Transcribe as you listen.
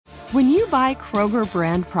When you buy Kroger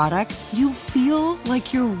brand products, you feel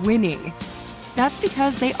like you're winning. That's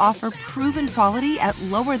because they offer proven quality at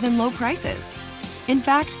lower than low prices. In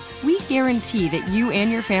fact, we guarantee that you and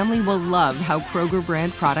your family will love how Kroger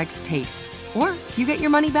brand products taste, or you get your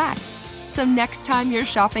money back. So next time you're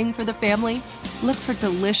shopping for the family, look for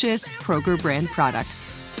delicious Kroger brand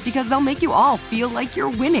products, because they'll make you all feel like you're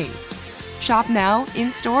winning. Shop now,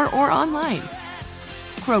 in-store, or online.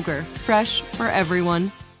 Kroger, fresh for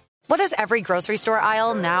everyone. What does every grocery store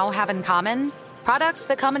aisle now have in common? Products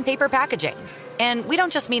that come in paper packaging. And we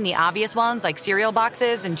don't just mean the obvious ones like cereal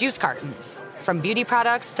boxes and juice cartons. From beauty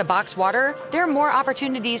products to boxed water, there are more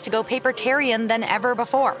opportunities to go papertarian than ever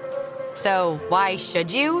before. So why should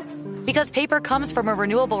you? Because paper comes from a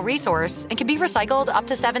renewable resource and can be recycled up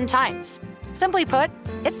to 7 times. Simply put,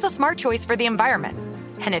 it's the smart choice for the environment.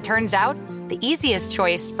 And it turns out, the easiest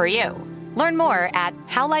choice for you. Learn more at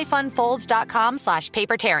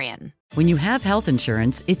howlifeunfolds.com/papertarian. When you have health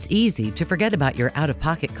insurance, it's easy to forget about your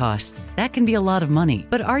out-of-pocket costs. That can be a lot of money.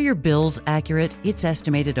 But are your bills accurate? It's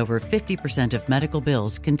estimated over 50% of medical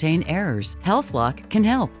bills contain errors. HealthLock can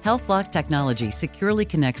help. HealthLock technology securely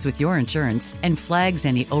connects with your insurance and flags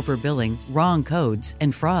any overbilling, wrong codes,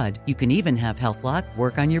 and fraud. You can even have HealthLock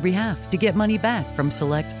work on your behalf to get money back from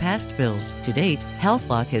select past bills. To date,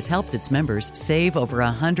 HealthLock has helped its members save over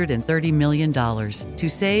 $130 million. To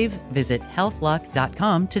save, visit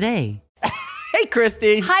healthlock.com today. Hey,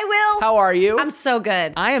 Christy. Hi, Will. How are you? I'm so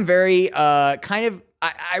good. I am very I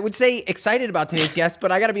would say excited about today's guest, but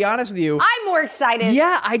I got to be honest with you. I'm more excited.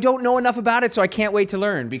 Yeah, I don't know enough about it, so I can't wait to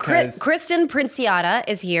learn because... Kristen Princiata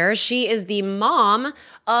is here. She is the mom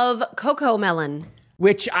of COCOMELON.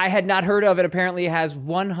 Which I had not heard of. It apparently has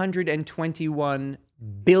 121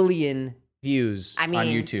 billion views on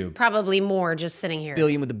YouTube. Probably more just sitting here.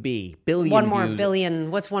 Billion with a B. Billion One more views. billion.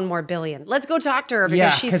 What's one more billion? Let's go talk to her because Yeah,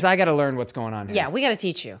 she's... because I got to learn what's going on here. Yeah, we got to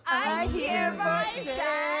teach you. I hear voices.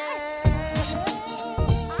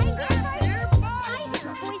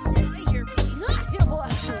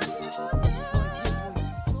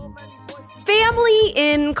 Family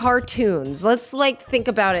in cartoons. Let's think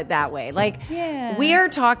about it that way. We are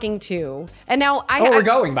talking to, and now we're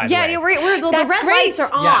going, by the way. Yeah, the red lights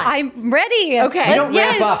are on. Yeah. I'm ready. Okay. We don't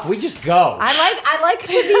ramp up. We just go. I like to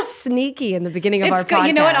be sneaky in the beginning of our It's good. podcast.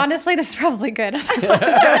 You know what? Honestly, this is probably good.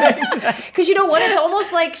 Because you know what? It's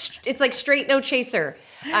almost like it's like straight no chaser.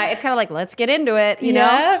 It's kind of like, let's get into it, you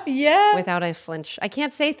know? Yeah. Without a flinch. I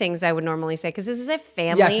can't say things I would normally say because this is a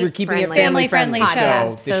Yes, we're keeping it Family-friendly family-friendly.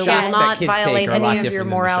 show. So the So shots will that not kids violate take are a lot any of different your than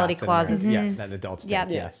the morality shots that clauses. Yeah, that adults take, Yep.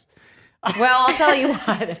 yes. Well, I'll tell you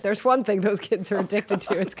what. If there's one thing those kids are addicted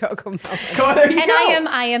to, it's COCOMELON. There you And go.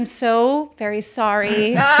 I am so very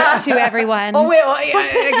sorry to everyone. Oh, wait.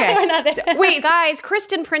 Okay. We're not there. Wait, guys,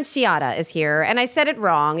 Kristen Princiata is here, and I said it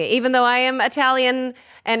wrong, even though I am Italian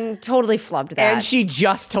and totally flubbed that. And she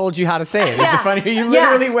just told you how to say it. It's the funny. You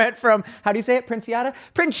literally went from, how do you say it? Princiata?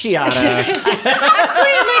 Princiata.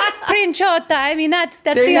 Actually, like Princiotta. I mean, that's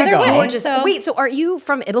There the you other go. way. Gorgeous. So Wait, so are you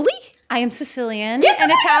from Italy? I am Sicilian Yes,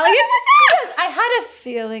 and oh my God, Italian. yes. I had a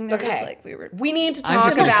feeling that was we were. We need to I'm talk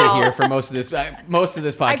just going to sit about... here for most of this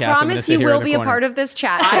podcast. I I'm gonna promise sit you here will in the be a corner. part of this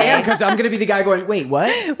chat. I am, because I'm going to be the guy going, wait,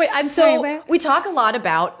 what? Wait, I'm So sorry. Where? we talk a lot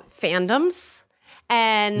about fandoms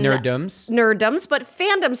and Nerddoms, but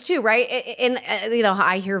fandoms too, right? And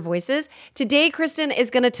I hear voices. Today, Kristen is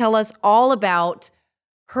going to tell us all about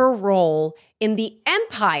her role in the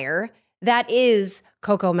empire that is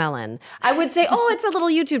COCOMELON. I would say, it's a little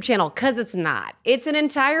YouTube channel, because it's not. It's an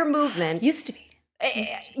entire movement. Used to be.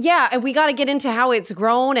 Yeah, and we got to get into how it's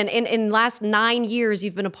grown. And in the last 9 years,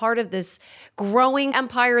 you've been a part of this growing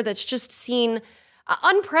empire that's just seen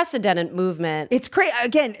unprecedented movement. It's crazy.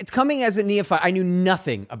 Again, it's coming as a neophyte. I knew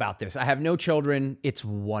nothing about this. I have no children. It's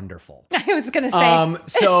wonderful. I was going to say.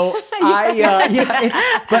 So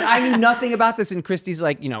but I knew nothing about this. And Christy's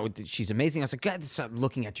like, she's amazing. I was like, God, I'm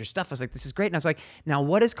looking at your stuff. I was like, this is great. And I was like, now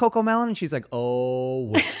what is COCOMELON? And she's like, oh,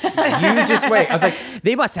 wait. You just wait. I was like,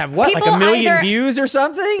 they must have what, People like 1 million either- views or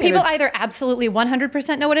something? People either absolutely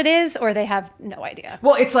 100% know what it is, or they have no idea.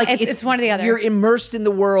 Well, it's like it's one or the other. You're immersed in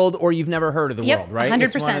the world, or you've never heard of the world, right?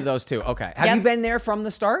 100%. It's one of those two. Okay. Have you been there from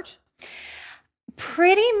the start?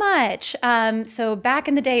 Pretty much. So back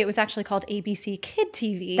in the day, it was actually called ABC Kid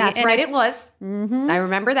TV. That's and right, it was. Mm-hmm. I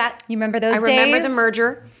remember that. You remember those days? I remember the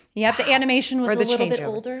merger. Yep, the animation was Or a the little bit changeover.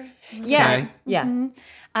 older. Yeah, Okay. yeah.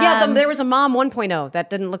 Yeah, there was a mom 1.0 that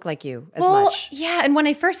didn't look like you as much. Yeah, and when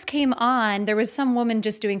I first came on, there was some woman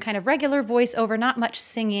just doing kind of regular voiceover, not much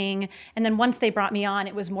singing. And then once they brought me on,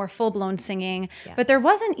 it was more full-blown singing. Yeah. But there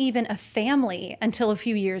wasn't even a family until a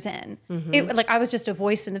few years in. Like I was just a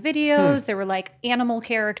voice in the videos. There were like animal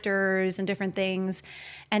characters and different things.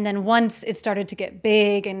 And then once it started to get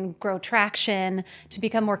big and grow traction, to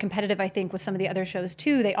become more competitive, I think, with some of the other shows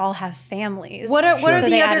too, they all have families. What are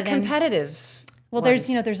the other competitive? Well, there's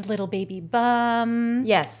Little Baby Bum.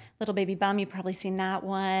 Yes. Little Baby Bum, you've probably seen that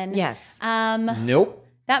one. Yes. Nope.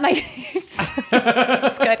 That might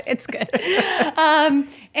it's good.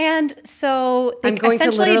 And so I'm going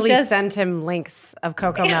to literally send him links of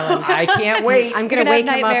COCOMELON. I can't wait. I'm going to wake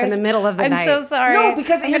him up in the middle of the night. I'm so sorry. No,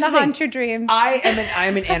 because I'm going to haunt your dreams. I'm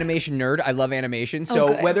an animation nerd. I love animation.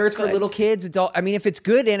 So whether it's for little kids, adult, I mean, if it's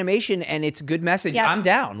good animation and it's a good message, I'm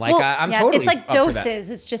down. Like I'm totally. It's like up for that. doses.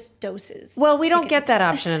 It's just doses. Well, we don't get that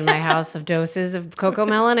option in my house of doses of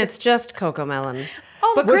COCOMELON. It's just COCOMELON.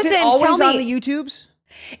 But was it always on the YouTubes?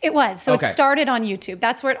 It was. So it started on YouTube.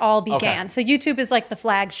 That's where it all began. So YouTube is like the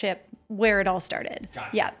flagship where it all started. Gotcha.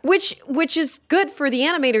 Yeah. Which is good for the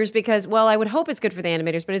animators because, well, I would hope it's good for the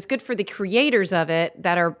animators, but it's good for the creators of it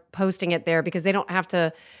that are posting it there because they don't have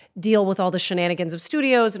to deal with all the shenanigans of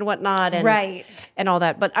studios and whatnot and all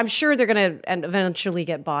that. But I'm sure they're going to eventually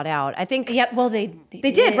get bought out. I think. Yep. Well, they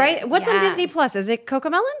did, right? What's on Disney Plus? Is it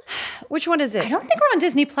COCOMELON? Which one is it? I don't think we're on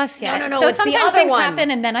Disney Plus yet. No. Though It's sometimes the other things one.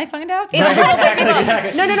 happen and then I find out.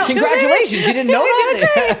 Exactly. No. Congratulations. You didn't know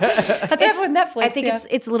that? That's what with Netflix. I think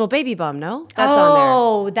it's Little Baby Bum, no? That's on there.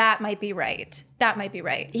 Oh, that might be right.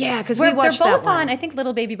 Yeah, because we watched they're both that one. on. I think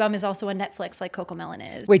Little Baby Bum is also on Netflix, like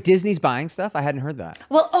COCOMELON is. Wait, Disney's buying stuff? I hadn't heard that.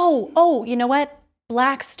 Well, you know what?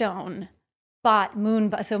 Blackstone bought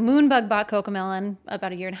Moonbug. So Moonbug bought COCOMELON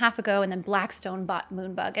about a year and a half ago, and then Blackstone bought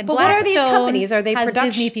Moonbug. And but Blackstone what are these companies? Are they has production?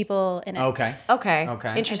 Disney people in it? Okay.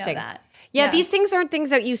 Interesting. I know that. Yeah, these things aren't things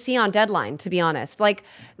that you see on Deadline, to be honest. Like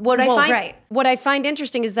what I find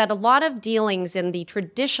interesting is that a lot of dealings in the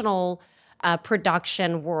traditional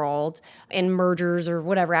production world in mergers or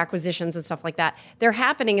whatever, acquisitions and stuff like that, they're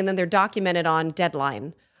happening and then they're documented on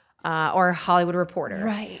Deadline. Or Hollywood Reporter.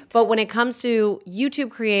 Right. But when it comes to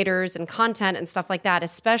YouTube creators and content and stuff like that,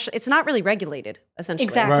 especially, it's not really regulated, essentially.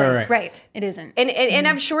 Exactly. Right. It isn't. And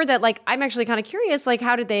I'm sure that, like, I'm actually kind of curious, like,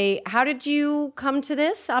 how did you come to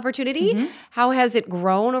this opportunity? How has it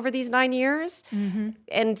grown over these 9 years?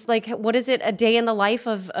 And, like, what is it, a day in the life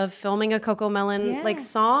of filming a COCOMELON, like,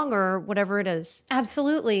 song or whatever it is?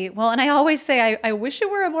 Absolutely. Well, and I always say, I wish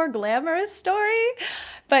it were a more glamorous story.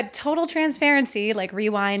 But total transparency, like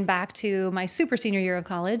rewind back to my super senior year of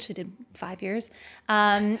college. I did 5 years.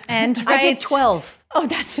 And I did 12. Oh,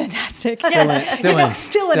 that's fantastic.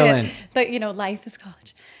 Still in it. But, life is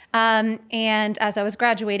college. And as I was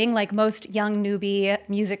graduating, like most young newbie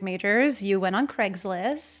music majors, you went on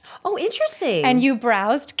Craigslist. Oh, interesting. And you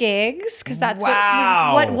browsed gigs because that's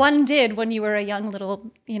what one did when you were a young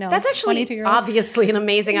little, that's actually 22-year-old. Obviously an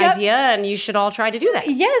amazing idea, and you should all try to do that.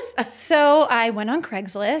 Yes. So I went on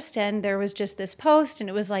Craigslist, and there was just this post, and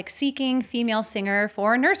it was like seeking female singer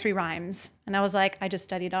for nursery rhymes. And I was like, I just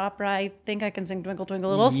studied opera. I think I can sing Twinkle, Twinkle,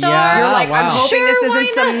 Little Star. Yeah, You're like, wow. I'm hoping Sure, this isn't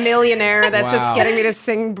why some millionaire that's just getting me to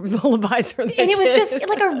sing lullabies for the And it was kids. just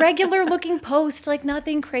like a regular looking post, like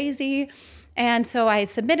nothing crazy. And so I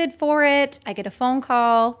submitted for it. I get a phone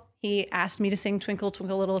call. He asked me to sing Twinkle,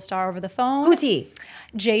 Twinkle, Little Star over the phone. Who's he?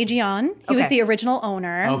 Jay Gian. He was the original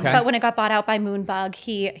owner. Okay. But when it got bought out by Moonbug,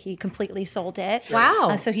 he completely sold it.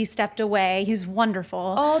 Wow. So he stepped away. He was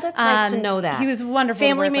wonderful. Oh, that's nice to know that. He was wonderful.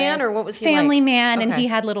 Family to work man, with. or what was he Family like? man, and Okay. he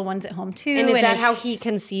had little ones at home too. And is that how he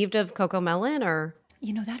conceived of COCOMELON, or?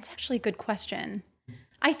 That's actually a good question.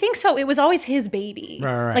 I think so. It was always his baby.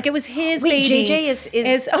 Right. Like it was his Wait, baby. JJ is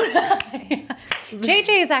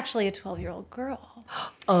JJ is actually a 12-year-old girl.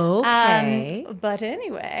 Okay. But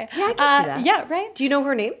anyway. Yeah, I can see that. Yeah, right? Do you know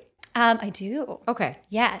her name? I do. Okay.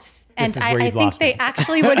 Yes. This And is where I you've think lost they me.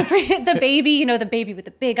 actually would bring the baby, the baby with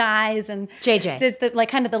the big eyes, and JJ. There's the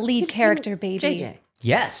kind of the lead character baby. JJ.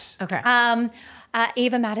 Yes. Okay.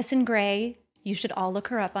 Ava Madison Gray. You should all look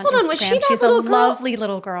her up on Hold Instagram. on, was she that She's little a girl? lovely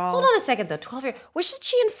little girl. Hold on a second, though. 12-year. Wasn't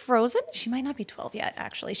she in Frozen? She might not be 12 yet,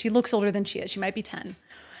 actually. She looks older than she is. She might be 10.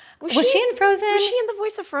 Was she in Frozen? Was she in the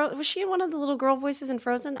voice of Frozen? Was she in one of the little girl voices in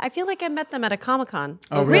Frozen? I feel like I met them at a Comic-Con.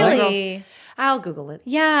 Oh, Those little really? girls. I'll Google it.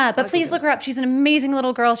 Yeah, but please look her up. She's an amazing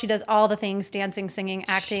little girl. She does all the things, dancing, singing,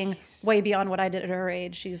 acting, way beyond what I did at her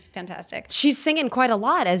age. She's fantastic. She's singing quite a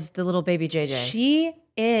lot as the little baby JJ. She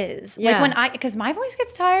is. Yeah. Like because my voice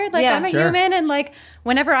gets tired. Like Yeah. I'm a Sure. human, and like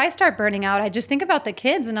whenever I start burning out, I just think about the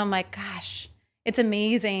kids, and I'm like, gosh, It's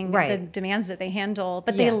amazing Right. the demands that they handle,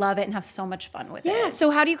 but they love it and have so much fun with it. Yeah. So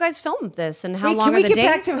how do you guys film this, and how Wait, long can are we the get days?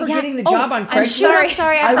 back to her Yeah. getting the Oh, job on I'm Craigslist?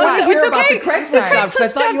 sorry, I want to Oh, hear it's about okay. the Craigslist The job because I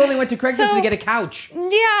Craigslist thought you job. only went to Craigslist So- to get a couch.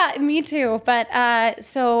 Yeah, me too. But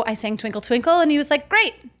so I sang Twinkle Twinkle and he was like,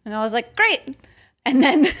 great. And I was like, great. And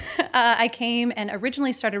then I came and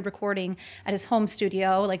originally started recording at his home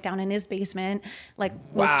studio, like down in his basement, like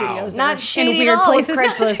most Wow. studios Not are shady in at weird all with places.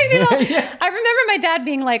 Not Craigslist. shady at all. I remember my dad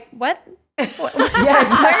being like, what? Yeah,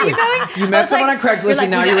 exactly. you going? You I met was someone like- on Craigslist you're like,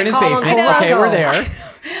 and now we you're in his gotta call him. basement. I know. Okay, Go. we're there.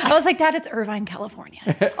 I was like, Dad, it's Irvine, California.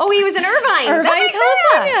 It's Oh, he was in Irvine. Irvine, That-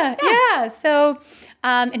 California. Yeah. So,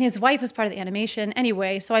 and his wife was part of the animation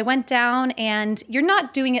anyway. So I went down, and you're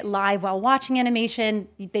not doing it live while watching animation.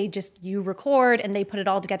 You record and they put it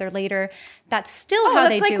all together later. That's still how that's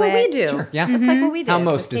they like do what it. we do. Sure, yeah. That's like what we do. How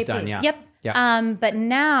most with is KP. done, yeah. Yep. Yeah. But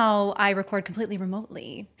now I record completely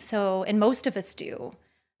remotely. So, and most of us do.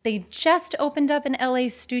 They just opened up an LA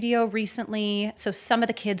studio recently. So some of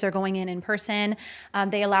the kids are going in person.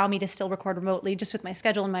 They allow me to still record remotely just with my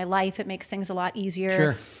schedule and my life. It makes things a lot easier.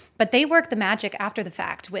 Sure. But they work the magic after the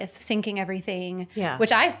fact with syncing everything, Yeah.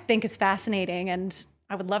 which I think is fascinating. And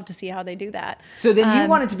I would love to see how they do that. So then you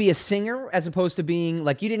wanted to be a singer as opposed to being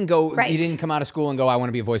like, you didn't Right. come out of school and go, I want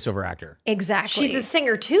to be a voiceover actor. Exactly. She's a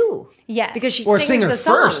singer too. Yes. Because she Or sings singer the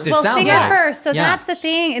songs. first, it well, sounds singer like. first. So Yeah. that's the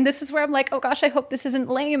thing. And this is where I'm like, oh gosh, I hope this isn't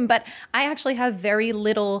lame. But I actually have very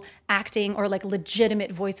little acting or like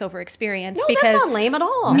legitimate voiceover experience No, because that's not lame at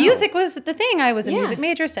all. music was the thing. I was a Yeah. music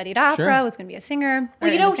major, studied opera, Sure. was going to be a singer. Well,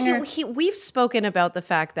 you or know, a singer. we've spoken about the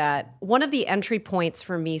fact that one of the entry points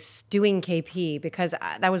for me doing KP, because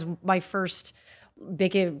that was my first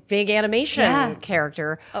big animation Yeah.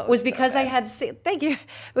 character, was because I had thank you. It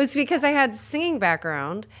was because I had singing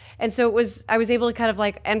background, and so I was able to kind of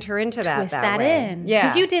like enter into that twist that that way. in. Yeah,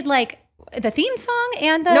 Because you did like the theme song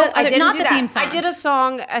and the No, other, I didn't not do the that. theme song. I did a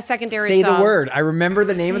song, a secondary Say song. the word. I remember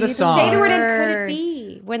the name of the song. Say the word. And could it Word.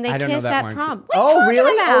 be when they I don't know kiss that at one. prom? Oh,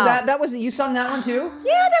 really? About? Oh, that was you sung that one too?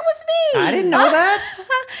 Yeah, that was me. I didn't know that.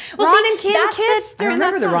 Well, Ron see, and Kim that's kissed. I during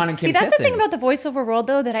remember that the song. Ron and Kim See, that's kissing. the thing about the voiceover world,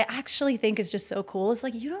 though, that I actually think is just so cool. Is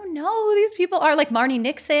like, you don't know who these people are. Like Marnie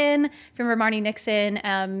Nixon. If you remember Marnie Nixon?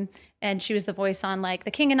 And she was the voice on like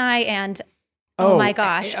The King and I and oh my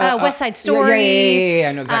gosh, West Side Story. Yeah,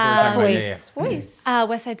 I know exactly what you're talking about. Voice.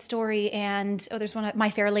 West Side Story and there's one, My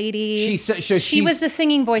Fair Lady. She was the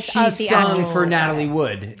singing voice She of the sung actress. for Natalie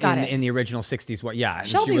Wood Got it. in the original 60s. What? Yeah, and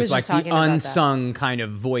Shelby she was was like just the talking about that. unsung kind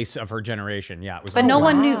of voice of her generation. Yeah, it was. But no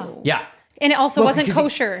one knew. Yeah. And it also Well, wasn't because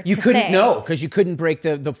kosher You to couldn't say. know because you couldn't break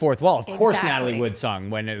the fourth wall. Of course, Exactly. Natalie Wood sung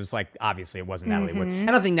when it was like obviously it wasn't Natalie Wood.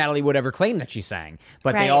 I don't think Natalie Wood ever claimed that she sang,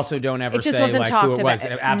 but Right. they also don't ever It just say wasn't like who talked it was.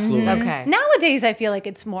 about. Absolutely. Okay. Nowadays, I feel like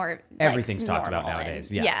it's more like, Everything's talked about normal nowadays.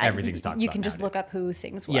 and- Yeah, everything's talked You about can just nowadays. look up who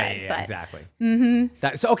sings what. Yeah, but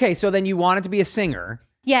exactly. So then you wanted to be a singer.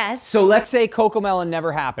 Yes. So let's say COCOMELON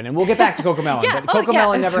never happened, and we'll get back to COCOMELON. Yeah. But Oh, yeah,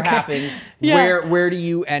 COCOMELON it's never okay. happened. Yeah. Where do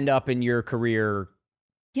you end up in your career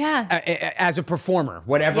yeah. as a performer,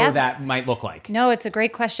 whatever Yeah. that might look like? No, it's a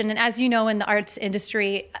great question. And as you know, in the arts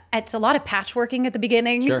industry, it's a lot of patchworking at the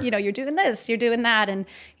beginning. Sure. You know, you're doing this, you're doing that. And,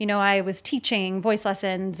 you know, I was teaching voice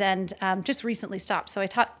lessons and just recently stopped. So I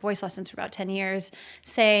taught voice lessons for about 10 years,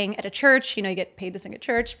 sang at a church. You know, you get paid to sing at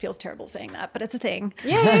church. Feels terrible saying that, but it's a thing.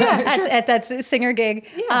 Yeah. That's a singer gig.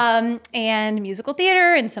 And musical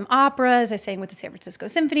theater and some operas. I sang with the San Francisco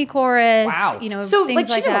Symphony Chorus. Wow. You know, So things like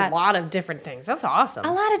like she did that. a lot of different things. That's awesome.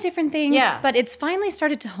 A lot of different things, Yeah. but it's finally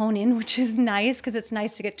started to hone in, which is nice because it's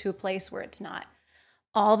nice to get to a place where it's not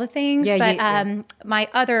all the things. Yeah, but my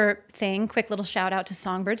other thing, quick little shout out to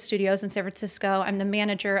Songbird Studios in San Francisco. I'm the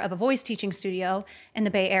manager of a voice teaching studio in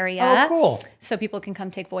the Bay Area. Oh, cool. So people can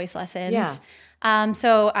come take voice lessons. Yeah.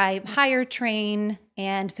 So I hire, train,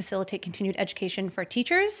 and facilitate continued education for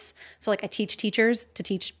teachers. So like I teach teachers to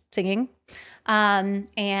teach singing.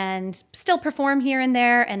 And still perform here and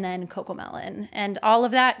there, and then COCOMELON. And all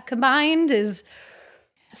of that combined is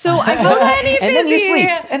So I will say, And then you busy. sleep.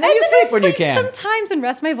 And then you I sleep when you can. Sometimes and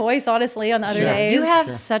rest my voice, honestly, on the other Sure. days. you have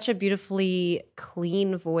such a beautifully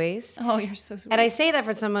clean voice. Oh, you're so sweet. And I say that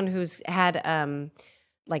for someone who's had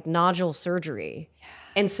like nodule surgery.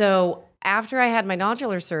 And so after I had my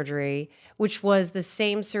nodular surgery, which was the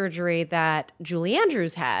same surgery that Julie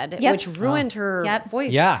Andrews had, Yep. which ruined her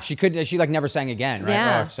voice. Yeah, she like never sang again, right?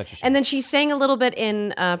 Yeah. Oh, it's such a shame. And then she sang a little bit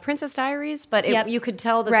in Princess Diaries, but Yep. you could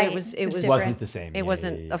tell that Right. it It was was wasn't the same. It Yeah,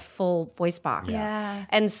 wasn't yeah, yeah. a full voice box. Yeah.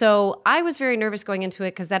 And so I was very nervous going into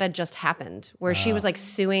it because that had just happened, where she was like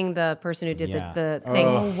suing the person who did Yeah. the thing.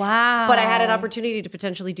 Oh. wow. But I had an opportunity to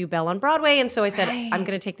potentially do Belle on Broadway. And so I said, I'm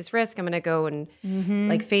going to take this risk. I'm going to go and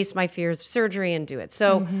like face my fears of surgery and do it.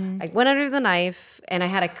 So I went under through the knife and I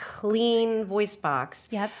had a clean voice box.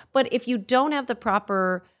 Yep. But if you don't have the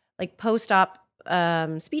proper like post-op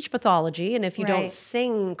speech pathology, and if you don't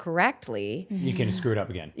sing correctly, You can screw it up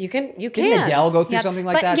again. you can. Didn't Adele go through something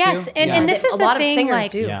like But that yes, too? and this is A the lot of thing. singers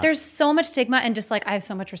Like, do. Yeah. there's so much stigma, and just like I have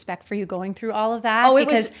so much respect for you going through all of that. Oh,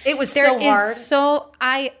 because it was there so is hard. So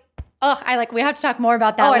I like. We have to talk more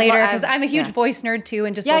about that Oh, later because I'm a huge yeah. voice nerd too,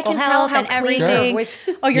 and just Yeah, I vocal can tell health how and clean your everything. voice-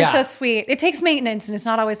 Oh, you're Yeah. so sweet. It takes maintenance, and it's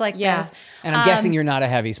not always like Yeah. this. And I'm guessing you're not a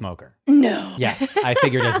heavy smoker. No. Yes, I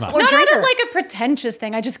figured as much. Or Not out drinker. of like a pretentious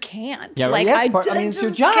thing. I just can't. Yeah, like yeah, I, I mean, it's your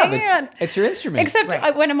just job. can't. It's your instrument. Except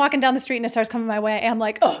Right. when I'm walking down the street and it starts coming my way, I'm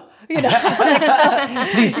like, oh, you know,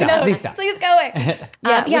 Please stop. Please stop. please go away. with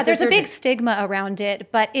Yeah, the there's a surgery. big stigma around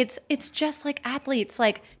it, but it's just like athletes.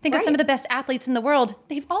 Like think of some of the best athletes in the world.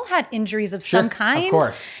 They've all had injuries of some Sure, kind. of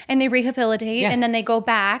course. And they rehabilitate Yeah. and then they go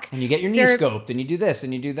back. And you get your knee They're- scoped, and you do this,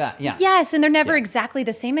 and you do that. Yeah. Yes, and they're never exactly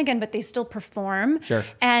the same again, but they still perform. Sure.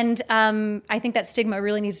 And I think that stigma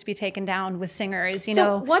really needs to be taken down with singers. You So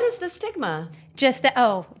know, what is the stigma? just that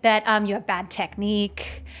you have bad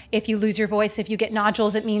technique. If you lose your voice, if you get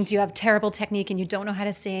nodules, it means you have terrible technique and you don't know how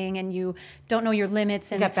to sing and you don't know your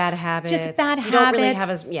limits and You got bad habits. Just bad you habits. don't really have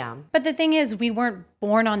as yeah. But the thing is, we weren't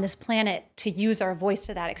born on this planet to use our voice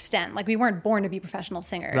to that extent. Like we weren't born to be professional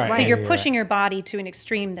singers. Right. So Right. you're Yeah, pushing your body to an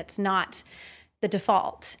extreme that's not the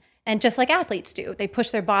default. And just like athletes do, they push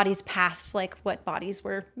their bodies past like what bodies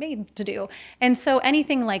were made to do. And so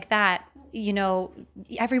anything like that, you know,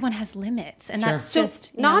 everyone has limits, and that's So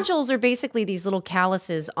just you know, nodules are basically these little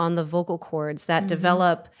calluses on the vocal cords that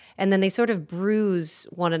develop and then they sort of bruise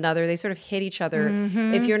one another. They sort of hit each other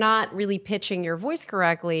if you're not really pitching your voice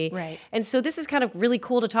correctly. Right. And so this is kind of really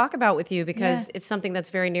cool to talk about with you because it's something that's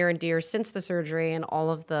very near and dear since the surgery and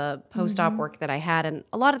all of the post-op work that I had and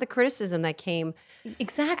a lot of the criticism that came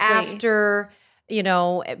exactly after you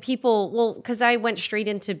know, people, because I went straight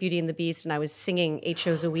into Beauty and the Beast and I was singing 8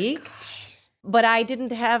 shows a week. But I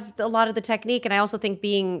didn't have a lot of the technique. And I also think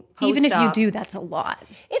being post-op. even if you do, that's a lot.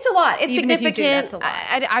 It's a lot. It's Even if you do, significant. that's a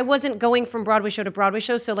lot. I wasn't going from Broadway show to Broadway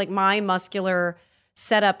show. So like my muscular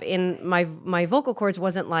setup in my vocal cords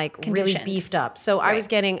wasn't like really Conditioned. beefed up. So I was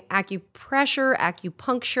getting acupressure,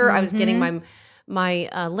 acupuncture. I was getting my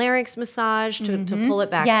larynx massage to pull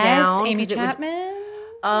it back Yes, down. Amy 'cause it would- Chapman.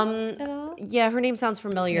 at all? Yeah, her name sounds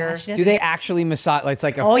familiar. Yeah, she does. Do they actually massage? Like, it's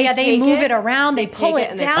like a. Oh yeah, they take move it, it around, they they pull take it it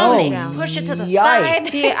and they down, pull they it down. push it to the Yikes. side.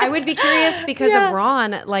 See, I would be curious because of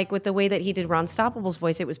Ron, like with the way that he did Ron Stoppable's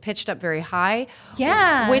voice, it was pitched up very high.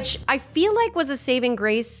 Yeah. Which I feel like was a saving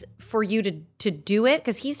grace for you to do it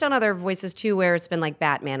because he's done other voices too where it's been like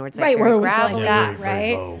Batman where it's like Right, very where it was gravelly, like that,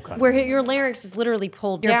 right? where your larynx is literally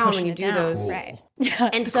pulled You're down pushing when you it do down. those. Right. Yeah,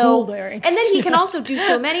 And it's so, cool lyrics. and then he can also do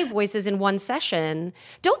so many voices in one session.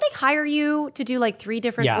 Don't they hire you to do like 3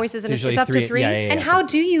 different Yeah, voices and it's usually up to 3. 3? Yeah, yeah, yeah. And how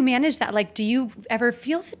do you manage that? Like, do you ever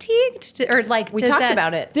feel fatigued? Or like, We does talked that-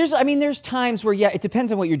 about it. There's times where, it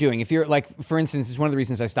depends on what you're doing. If you're like, for instance, it's one of the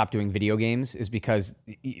reasons I stopped doing video games is because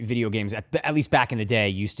video games, at least back in the day,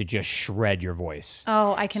 used to just shred your voice.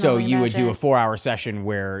 Oh, I can So only you would do a imagine. 4-hour session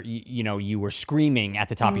where, you were screaming at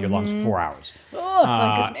the top of your lungs for 4 hours. Oh,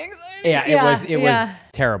 that gives me anxiety. Yeah, it was yeah.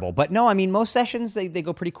 terrible. But no, I mean, most sessions, they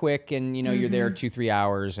go pretty quick and, you're there 2-3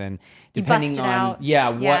 hours and depending bust it on, out.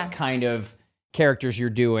 what Yeah. kind of characters you're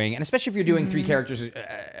doing. And especially if you're doing 3 characters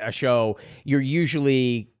a show, you're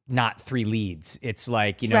usually not 3 leads. It's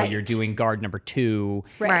like, Right. you're doing guard number 2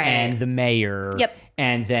 Right. and the mayor Yep.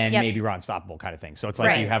 and then Yep. maybe Ron Stoppable kind of thing. So it's like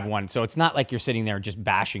Right. you have one. So it's not like you're sitting there just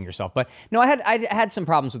bashing yourself. But no, I had some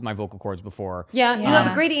problems with my vocal cords before. Yeah, you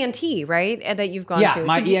have a great ENT, right? And that you've gone Yeah, to.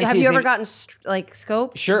 my So have ENT you is ever named- gotten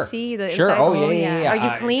scoped Sure. to see the sure. insides? Oh yeah. Are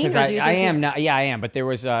you clean? 'Cause Or do you I think am now. Yeah, I am. But there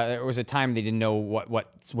was a time they didn't know what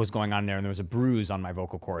was going on there, and there was a bruise on my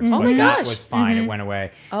vocal cords. Oh but my that gosh. was fine. It went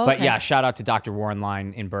away. Oh, But okay. yeah, shout out to Dr. Warren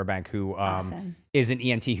Line in Burbank, who Awesome. is an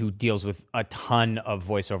ENT who deals with a ton of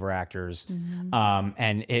voiceover actors.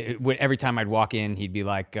 And every time I'd walk in, he'd be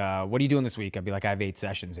like, "What are you doing this week?" I'd be like, "I have 8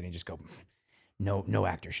 sessions," and he'd just go, No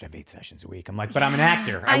actor should have 8 sessions a week. I'm like, but I'm an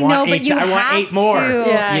actor. I want know, but 8. you I want have 8 more. to.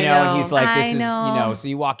 Yeah, I And know. he's like, this I is know. So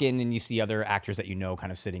you walk in and you see other actors that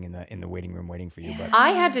kind of sitting in the waiting room waiting for you. But I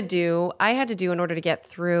had to do in order to get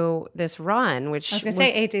through this run, which I was gonna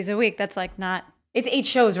say 8 days a week. That's like not. it's 8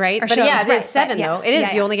 shows, right? Or But shows, yeah, right, it's 7 but yeah. though. It is.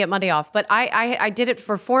 Yeah, You yeah. only get Monday off. But I did it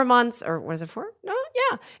for 4 months, or was it 4? No,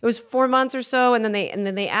 yeah, it was 4 months or so, and then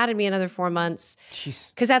they added me another 4 months.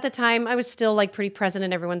 Because at the time I was still like pretty present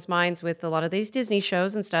in everyone's minds with a lot of these Disney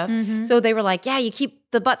shows and stuff. So they were like, yeah, you keep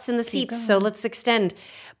the butts in the seats, so let's extend.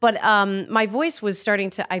 But my voice was starting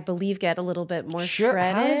to, I believe, get a little bit more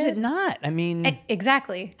shredded. How is it not? I mean,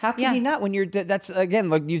 Exactly. how can you not when you're? That's again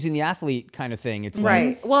like using the athlete kind of thing. It's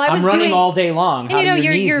Right. Like, Well, I was I'm running doing- all day long. How And do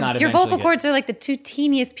your knees not your eventually vocal get- cords are like the two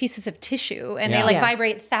teeniest pieces of tissue, and they like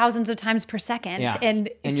vibrate thousands of times per second, and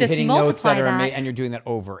you're just hitting notes multiply that are that. and you're doing that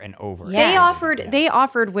over and over. They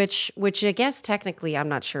offered, which I guess technically I'm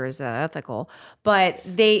not sure is ethical, but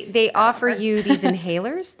they offer you these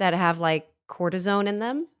inhalers that have like cortisone in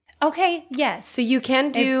them. Okay, yes. So you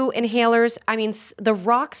can do inhalers. I mean, the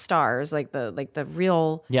rock stars, like the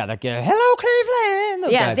real. Yeah, that get hello Cleveland.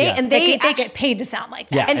 Those guys, they they get paid to sound like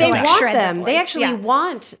that. Yeah, and to, they like, want shred their them. They voice. actually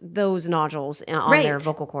want those nodules on their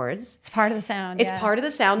vocal cords. It's part of the sound. It's part of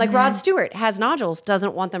the sound. Like Rod Stewart has nodules,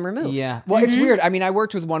 doesn't want them removed. Yeah. Well, it's weird. I mean, I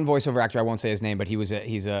worked with one voiceover actor. I won't say his name, but he's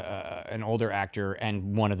an older actor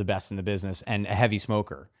and one of the best in the business and a heavy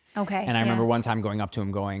smoker. Okay. And I remember one time going up to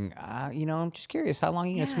him going, I'm just curious, how long are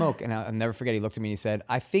you going to smoke? And I'll never forget, he looked at me and he said,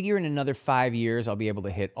 I figure in another 5 years, I'll be able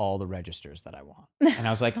to hit all the registers that I want. And I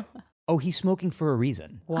was like, oh, he's smoking for a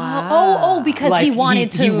reason. Wow. Because Like, he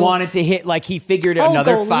wanted to. He wanted to hit, like he figured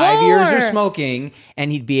another 5 years of smoking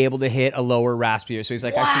and he'd be able to hit a lower raspier. So he's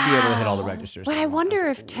like, I should be able to hit all the registers. But that I want. wonder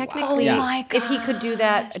was if like, technically, if he could do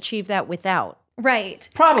that, achieve that without. Right.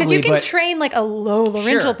 Probably, because you can but- train like a low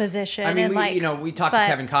laryngeal Sure. position. I mean, and like, we talked to but-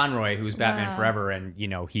 Kevin Conroy, who's Batman Forever, and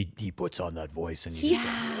he puts on that voice, and he's just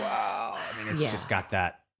like, wow. I mean, it's just got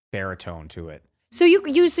that baritone to it. So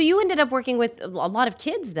you ended up working with a lot of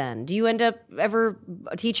kids. Then do you end up ever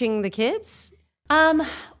teaching the kids?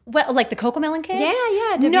 Well, like the COCOMELON kids?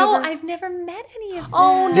 Yeah. Have you No, ever- I've never met any of them.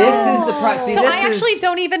 Oh no! This is the price. So I actually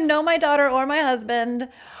don't even know my daughter or my husband.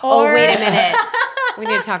 Oh or- wait a minute. We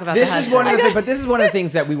need to talk about This the is husband. one of the things, but this is one of the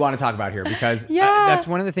things that we want to talk about here because that's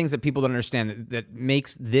one of the things that people don't understand that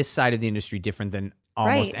makes this side of the industry different than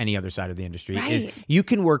almost any other side of the industry. Is you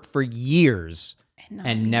can work for years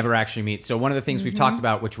and never actually meet. So one of the things we've talked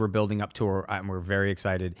about, which we're building up to, and we're very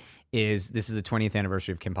excited, is this is the 20th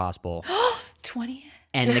anniversary of Kim Possible. 20th.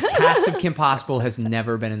 And the cast of Kim Possible has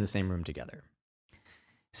never been in the same room together.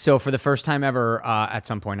 So for the first time ever, at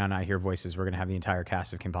some point on I Hear Voices, we're going to have the entire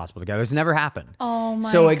cast of Kim Possible together. It's never happened. Oh my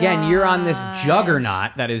So again, you're on this gosh.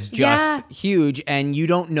 juggernaut that is just huge, and you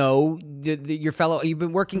don't know your fellow. You've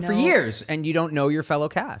been working for years, and you don't know your fellow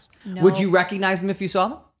cast. Would you recognize them if you saw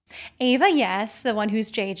them? Ava, yes, the one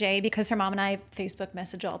who's JJ, because her mom and I Facebook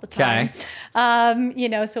message all the time.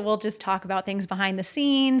 So we'll just talk about things behind the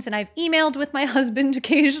scenes, and I've emailed with my husband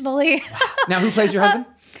occasionally. Now, who plays your husband?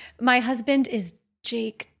 My husband is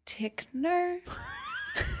Jake Tickner.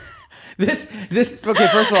 This okay,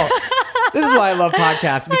 first of all, this is why I love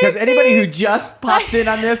podcasts, because anybody who just pops in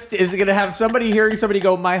on this is going to have somebody hearing somebody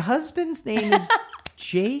go, my husband's name is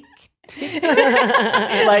Jake.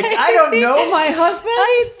 Like, I don't know my husband.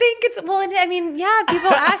 I think it's,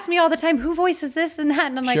 people ask me all the time, who voices this and that?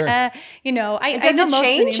 And I'm like, Sure. I Does know it most of the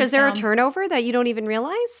change? names Is there a now. turnover that you don't even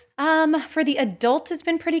realize? For the adults, it's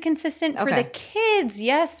been pretty consistent. For the kids,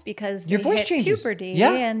 yes, because Your they voice hit changes. puberty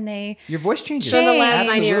Yeah. and they. Your voice changes. So in the last 9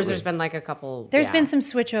 Absolutely. years, there's been like a couple. There's been some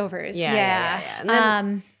switchovers. Yeah. And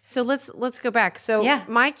then, so let's go back. So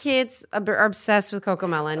my kids are obsessed with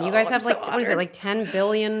COCOMELON. You guys have like what is it, like 10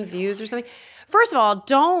 billion views or something? First of all,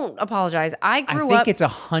 don't apologize. I I grew think up. it's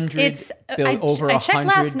 100 over I checked 100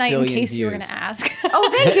 last night in billion case you were views. going to ask. Oh,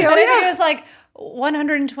 thank you. And I think it was like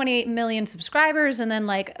 128 million subscribers and then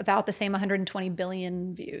like about the same 120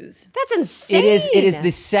 billion views. That's insane. It is the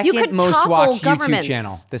You second could most topple watched governments. YouTube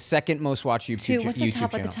channel. The second most watched YouTube What's the YouTube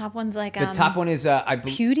top? channel. The top one's like The top one is I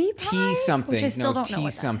believe PewDiePie? T something. Which I still don't know T what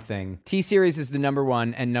that is. something. T series is the number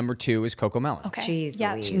one, and number two is COCOMELON. Okay. Jeez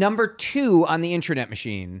yeah. Louise. Number two on the internet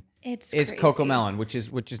machine It's is crazy. COCOMELON, which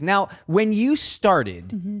is now when you started.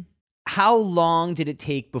 Mm-hmm. How long did it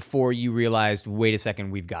take before you realized? Wait a second,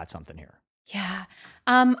 we've got something here. Yeah.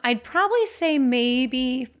 I'd probably say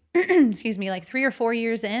maybe, excuse me, like 3 or 4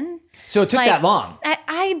 years in. So it took that long.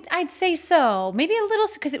 I'd say so. Maybe a little,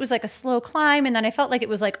 because it was like a slow climb. And then I felt like it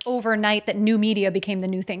was like overnight that new media became the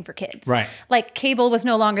new thing for kids. Right. Like cable was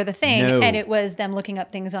no longer the thing. No. And it was them looking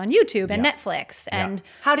up things on YouTube and Netflix. And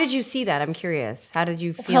How did you see that? I'm curious. How did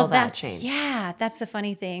you feel that change? Yeah, that's the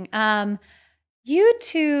funny thing.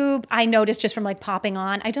 YouTube, I noticed just from like popping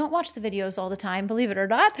on. I don't watch the videos all the time, believe it or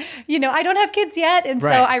not. I don't have kids yet. And so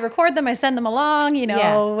Right. I record them, I send them along.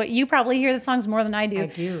 You probably hear the songs more than I do. I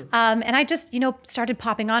do. And I just, started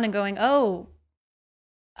popping on and going, oh,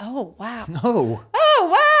 wow. Oh, Oh,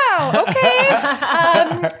 wow,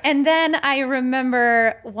 okay. And then I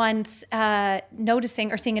remember once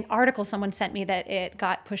noticing or seeing an article someone sent me that it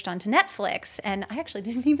got pushed onto Netflix, and I actually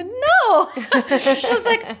didn't even know. I was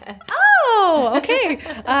like, oh, okay.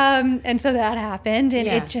 And so that happened, and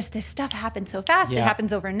it just, this stuff happens so fast. It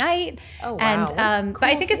happens overnight. Oh, wow. And but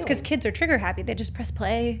I think it's because kids are trigger happy. They just press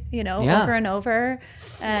play, over and over.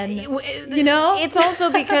 And it's also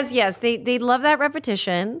because they love that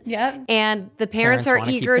repetition. Yep. And the parents are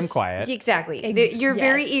wanna eager. keep them quiet. Exactly. You're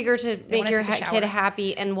very Yes. eager to make wanna your take a kid shower.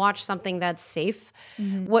 happy and watch something that's safe.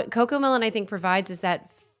 What COCOMELON, I think, provides is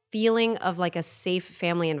that feeling of like a safe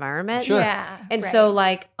family environment. Sure. Yeah. And right. so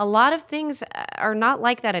like a lot of things are not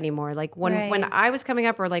like that anymore. Like when Right. I was coming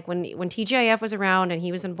up, or like when TGIF was around and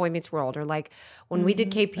he was in Boy Meets World, or like when we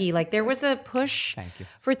did KP, like there was a push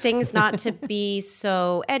for things not to be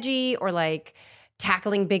so edgy or like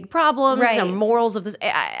tackling big problems Right. or morals of this.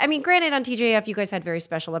 I mean, granted, on TJF, you guys had very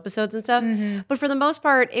special episodes and stuff, but for the most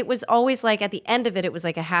part, it was always like at the end of it, it was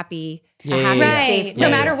like a happy, Right. safe No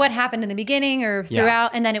place. matter what happened in the beginning or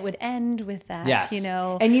throughout, and then it would end with that, Yes.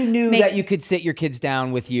 And you knew that you could sit your kids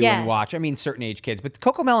down with you and Yes. watch. I mean, certain age kids, but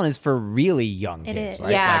COCOMELON is for really young kids, is.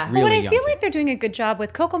 right? Yeah. Like But really what I young feel kids. like they're doing a good job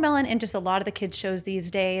with COCOMELON and just a lot of the kids shows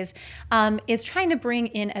these days is trying to bring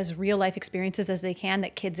in as real life experiences as they can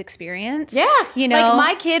that kids experience. Yeah. Like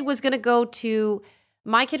my kid was going to go to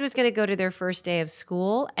their first day of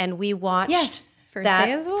school, and we watched First that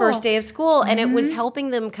day of school. first day of school, and it was helping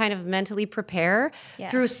them kind of mentally prepare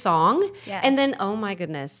through song. Yes. And then, oh my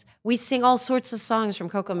goodness, we sing all sorts of songs from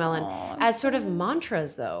COCOMELON as sort of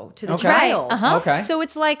mantras, though, to the Okay. child. Uh-huh. Okay. So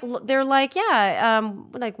it's like they're like,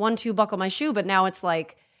 like 1, 2, buckle my shoe, but now it's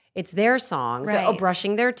like it's their songs. Right. Oh,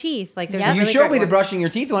 brushing their teeth. Like there's Yep. a You really showed great me the one. brushing your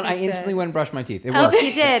teeth one. I instantly went and brushed my teeth. It worked.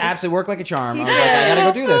 she did. It absolutely worked like a charm. I was like, I gotta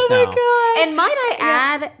go do this now. And might I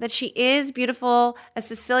add that she is beautiful, a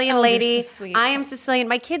Sicilian you're lady. so sweet. I am Sicilian.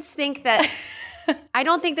 My kids think that I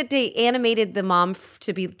don't think that they animated the mom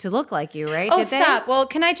to look like you, right? Oh, Did they? stop. Well,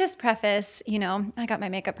 can I just preface, I got my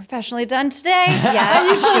makeup professionally done today.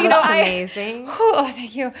 Yes, she looks I- amazing. Oh,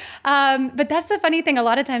 thank you. But that's the funny thing. A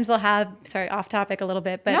lot of times they'll have, sorry, off topic a little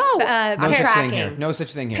bit, but No. No I'm such thing tracking. here. No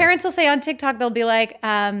such thing here. parents will say on TikTok, they'll be like,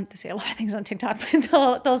 they say a lot of things on TikTok,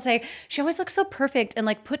 but they'll say, she always looks so perfect and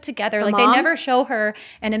like put together. Like mom? they never show her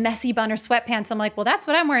in a messy bun or sweatpants. I'm like, well, that's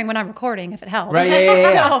what I'm wearing when I'm recording, if it helps. Right,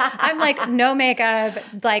 yeah. So I'm like, no makeup,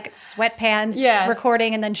 like sweatpants, Yes.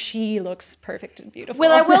 recording, and then she looks perfect and beautiful.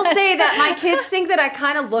 Well, I will say that my kids think that I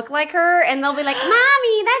kind of look like her, and they'll be like,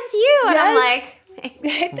 "Mommy, that's you," and I'm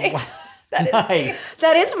like, Thanks. Nice.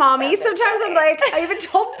 "That is mommy." Sometimes I'm like, I even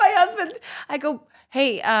told my husband, I go,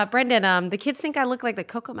 "Hey, Brendan, the kids think I look like the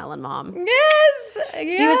COCOMELON mom." Yes.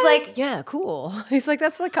 He was like, "Yeah, cool." He's like,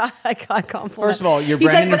 "That's like a compliment." First of all, your He's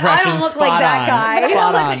Brendan like, "But I impression don't look spot like that on. guy." I don't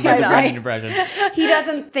Spot look on like by the that Brendan guy. impression. He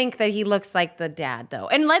doesn't think that he looks like the dad, though.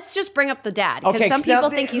 And let's just bring up the dad, because Okay, some now people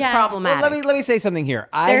the- think he's Yes. problematic. Let me say something here.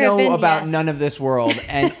 I There have know been- about yes. none of this world,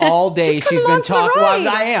 and all day Just come she's been along for the talking. Well, ride.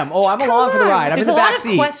 I am. Oh, I'm along for the ride. I'm There's in a the lot back of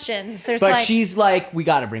seat. questions. There's But like, she's like, we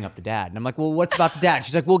got to bring up the dad. And I'm like, well, what's about the dad?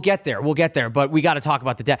 She's like, we'll get there, but we got to talk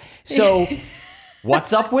about the dad. So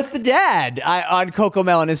what's up with the dad on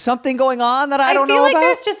COCOMELON? Is something going on that I don't feel know like about?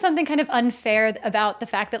 there's just something kind of unfair about the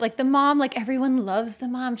fact that like the mom, like everyone loves the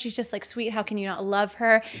mom. She's just like sweet. How can you not love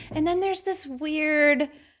her? And then there's this weird.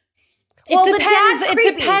 Well, it the depends. dad's It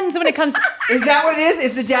creepy. depends when it comes. Is that what it is?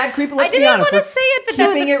 Is the dad creepy? Let's I be didn't honest. want to We're say it, but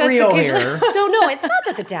keeping it that's real occasionally- here. So no, it's not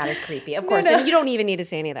that the dad is creepy, of course, no. and you don't even need to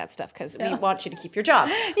say any of that stuff because we want you to keep your job.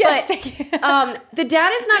 Yes, but thank you. the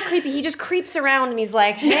dad is not creepy. He just creeps around and he's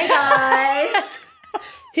like, "Hey guys."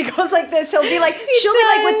 He goes like this. She'll be like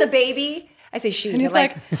with the baby. I say she. And he's but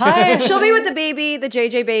like, hi. she'll be with the baby, the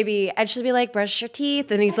JJ baby, and she'll be like, "Brush your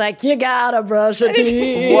teeth," and he's like, "You gotta brush your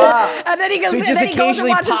teeth." Wow. And then he goes. So he and just then he goes and occasionally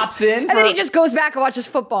watches- pops in and then he for- just goes back and watches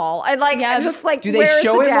football. And like, Yeah. and just like, Do they where is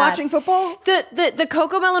show the him dad? watching football? The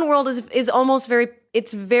COCOMELON world is almost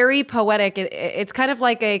it's very poetic. It's kind of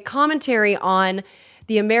like a commentary on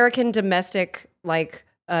the American domestic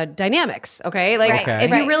dynamics. Okay, like Right. Okay.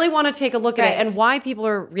 if you really want to take a look at it Right. and why people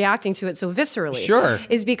are reacting to it so viscerally, Sure.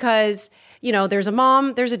 is because there's a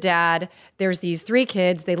mom, there's a dad, there's these 3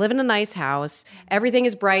 kids. They live in a nice house. Everything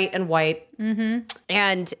is bright and white.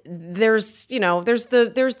 And there's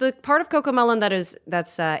the part of COCOMELON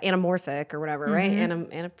that's anamorphic or whatever, right?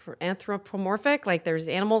 Anthropomorphic. Like there's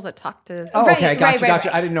animals that talk to. Oh, Right, okay. Gotcha.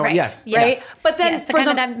 right, I didn't know. right. Yes. Right? Yes. But then Yes, the for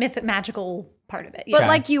kind the- of that magical part of it. But Yeah.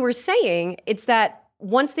 like you were saying, it's that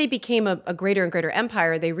once they became a greater and greater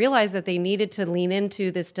empire, they realized that they needed to lean into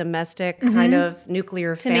this domestic kind of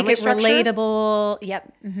nuclear to family make it structure. relatable.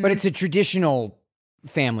 Yep. Mhm. But it's a traditional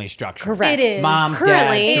family structure. Correct. It is. Mom,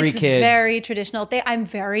 Currently, dad, 3 it's kids. very traditional. I'm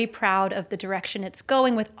very proud of the direction it's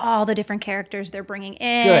going with all the different characters they're bringing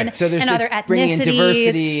in. Good. So there's and other it's bringing in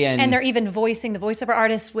diversity and they're even voicing the voiceover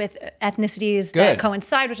artists with ethnicities that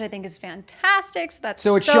coincide, which I think is fantastic. So that's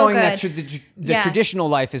So it's showing good. that the traditional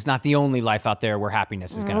life is not the only life out there where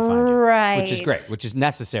happiness is going to find you. Right. Which is great, which is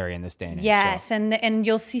necessary in this day and age. Yes, So. and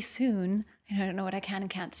you'll see soon. I don't know what I can and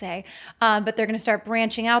can't say, but they're going to start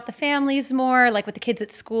branching out the families more, like with the kids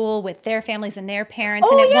at school, with their families and their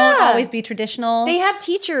parents, and it won't always be traditional. They have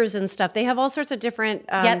teachers and stuff. They have all sorts of different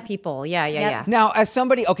people. Yeah. Now, as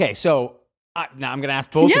somebody, okay, so now I'm going to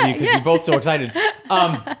ask both of you because you're both so excited.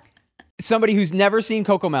 Somebody who's never seen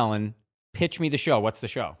COCOMELON, pitch me the show. What's the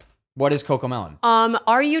show? What is COCOMELON?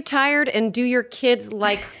 Are you tired and do your kids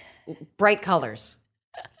like bright colors?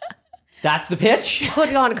 That's the pitch?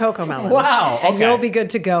 Put on COCOMELON. Wow. Okay. And you'll be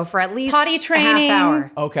good to go for at least Potty a training. half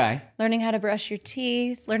hour. Okay. Learning how to brush your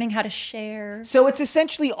teeth, learning how to share. So it's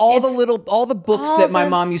essentially all the books that my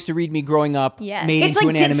mom used to read me growing up Yes. made It's into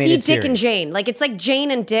like an animated see Dick and series. Jane. Like it's like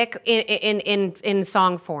Jane and Dick in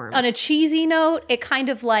song form. On a cheesy note, it kind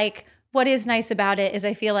of like, what is nice about it is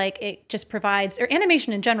I feel like it just provides, or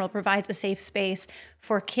animation in general provides a safe space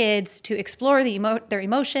for kids to explore their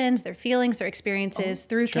emotions, their feelings, their experiences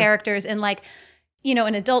through characters. And like, you know,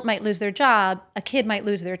 an adult might lose their job, a kid might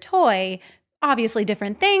lose their toy, obviously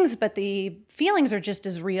different things, but the feelings are just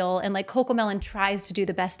as real. And like COCOMELON tries to do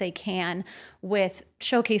the best they can with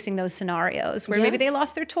showcasing those scenarios where maybe they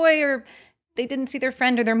lost their toy or they didn't see their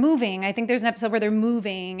friend or they're moving. I think there's an episode where they're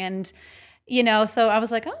moving and, you know, so I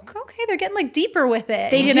was like, oh, okay, they're getting like deeper with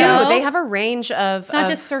it. They do. know? They have a range of. It's not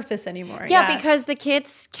just surface anymore. Yeah, because the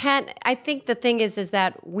kids can't. I think the thing is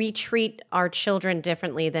that we treat our children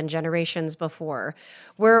differently than generations before.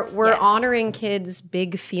 We're honoring kids'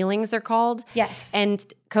 big feelings. They're called. Yes. And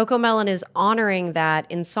COCOMELON is honoring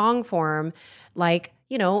that in song form, like.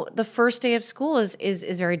 You know, the first day of school is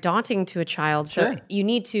very daunting to a child. So you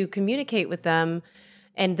need to communicate with them.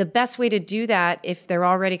 And the best way to do that, if they're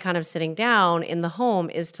already kind of sitting down in the home,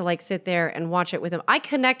 is to like sit there and watch it with them. I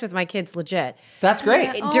connect with my kids legit. That's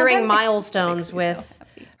great. During milestones with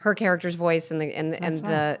her character's voice and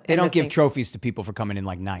the They don't give trophies to people for coming in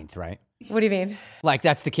like 9th, right? What do you mean? Like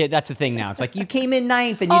that's the thing now. It's like you came in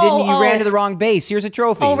 9th and you ran to the wrong base. Here's a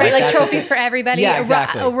trophy. Oh, right, like that's trophies for everybody. Yeah,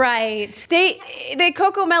 exactly. Right. They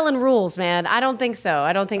COCOMELON rules, man. I don't think so.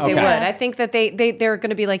 I don't think they would. I think that they're going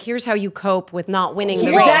to be like, here's how you cope with not winning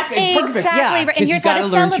the race. Exactly. Perfect. Exactly. Yeah, Right. 'cause And you here's how to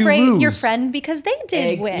gotta learn to celebrate your lose. friend because they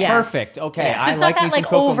did win. Perfect. Okay. Yeah. I It's like not me that, some like,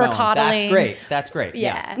 COCOMELON. That's over-coddling. great. That's great.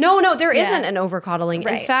 Yeah. No, there isn't an over-coddling.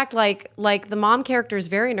 Right. In fact, like the mom character is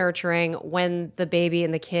very nurturing when the baby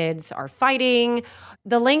and the kids are fighting.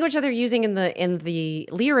 The language that they're using in the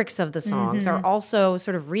lyrics of the songs are also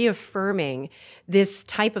sort of reaffirming this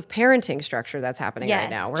type of parenting structure that's happening right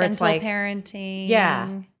now, where gentle it's like parenting. yeah,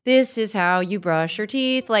 this is how you brush your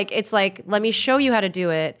teeth. Like it's like, let me show you how to do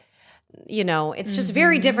it. You know, it's just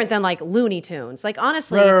very different than like Looney Tunes. Like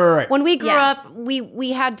honestly, Right. when we grew up,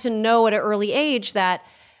 we had to know at an early age that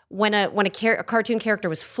when a cartoon character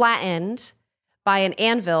was flattened by an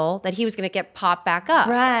anvil, that he was going to get popped back up.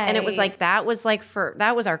 Right. And it was like that was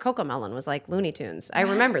our COCOMELON was like Looney Tunes. I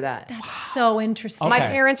remember that. That's so interesting. My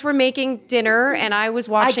Okay. parents were making dinner and I was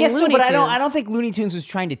I watching guess so, Looney but Tunes. I don't think Looney Tunes was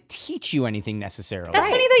trying to teach you anything necessarily. That's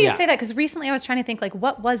funny though you Yeah. say that because recently I was trying to think like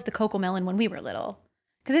what was the COCOMELON when we were little?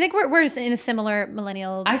 Because I think we're in a similar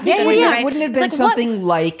millennial. I think right? wouldn't it have It's been like, something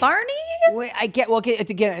like Barney? Well,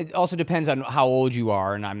 it also depends on how old you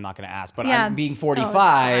are, and I'm not going to ask. But Yeah. I'm being Oh,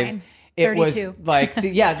 45. it's fine. It was 32. like,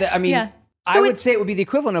 I mean, Yeah. I would say it would be the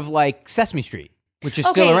equivalent of like Sesame Street, which is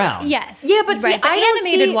still around. Yes. Yeah, but see, right. I don't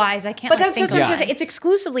animated see- wise, I can't. But like, that's think just what of I'm one. saying. It's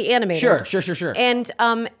exclusively animated. Sure. And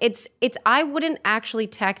it's I wouldn't actually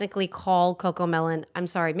technically call COCOMELON. I'm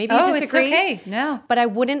sorry, maybe you Oh, disagree. it's okay. No. But I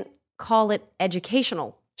wouldn't call it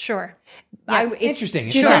educational. Sure. Interesting.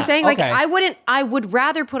 Do you know what I'm saying? Like Okay. I would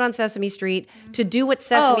rather put on Sesame Street to do what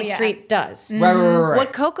Sesame yeah. Street does. Right.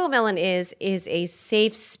 What COCOMELON is a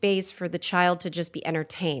safe space for the child to just be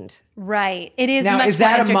entertained. Right. It is. Now, much is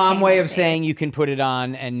that a more mom way of entertainment-based. saying you can put it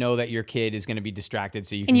on and know that your kid is going to be distracted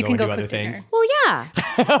so you can And you go can and do go other cook dinner. things? Well, yeah.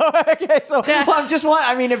 Okay, so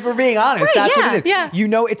I mean, if we're being honest, Right, that's yeah, what it is. yeah. You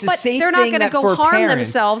know, it's a But safe they're not thing going to that go for harm parents,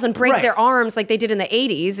 themselves and break Right. their arms like they did in the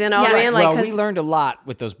 80s. You know what I Yeah. mean? Like, Well, 'cause- we learned a lot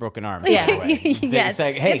with those broken arms. Yeah. By the way. Yes,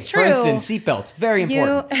 They say, hey, it's for true. instance, seatbelts, very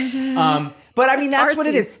important. But I mean, that's Car what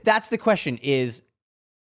it is. seats. That's the question: is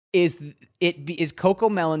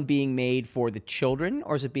COCOMELON being made for the children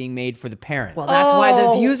or is it being made for the parents? well, that's why the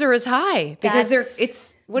Oh. views are as high because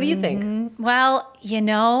That's- what do you think? Well,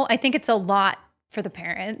 I think it's a lot for the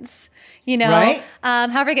parents, you know. Right?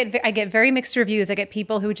 However, I get very mixed reviews. I get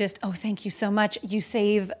people who just, oh, thank you so much. You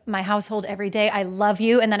save my household every day. I love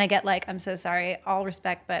you. And then I get like, I'm so sorry, all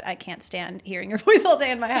respect, but I can't stand hearing your voice all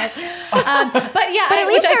day in my house. But yeah, But at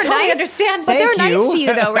least I they're totally nice. understand. But they're Thank you. nice to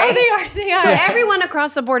you, though, right? They are. So everyone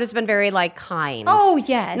across the board has been very like kind. Oh,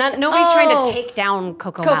 yes. Nobody's trying to take down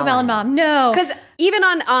COCOMELON mom. No. Because even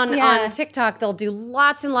Yeah. on TikTok, they'll do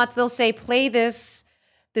lots and lots. They'll say, play this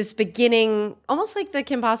beginning, almost like the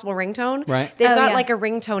Kim Possible ringtone. Right. They've Oh, got yeah. like a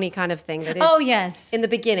ringtone-y kind of thing that is Oh, yes. in the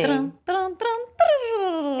beginning. Dun, dun, dun,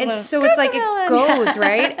 dun. And so it's like it COCOMELON. goes,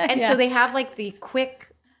 right? And Yeah. so they have like the quick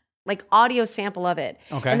like audio sample of it.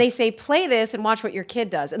 Okay. And they say, play this and watch what your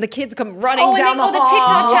kid does. And the kids come running Oh, and down the the hall.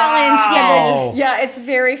 TikTok challenge. Wow. Yes. Yeah, it's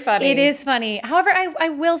very funny. It is funny. However, I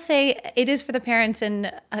will say it is for the parents,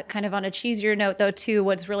 and kind of on a cheesier note though too,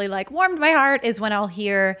 what's really like warmed my heart is when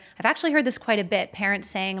I've actually heard this quite a bit, parents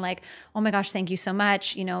saying like, oh my gosh, thank you so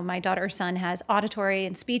much. You know, my daughter or son has auditory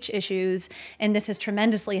and speech issues, and this has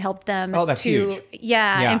tremendously helped them Oh, that's to huge.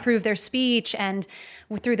 Yeah, improve their speech and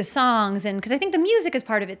through the songs. And because I think the music is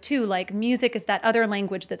part of it too. Like music is that other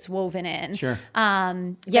language that's woven in. Sure.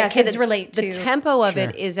 That Yes, kids and relate to. The tempo of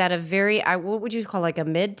it is at a very, what would you call like a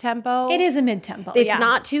mid-tempo? It is a mid-tempo. It's yeah.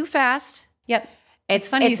 not too fast. Yep. It's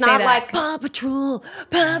funny you it's say not that. like Paw Patrol,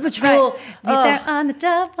 Paw Patrol. Right there on the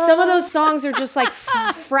double. Some of those songs are just like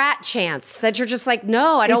frat chants that you're just like,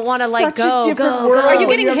 no, I don't It's want to like such a go, different go, world. go. Are you when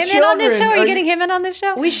getting you him have in on this children, show? Are are you you- getting him in on this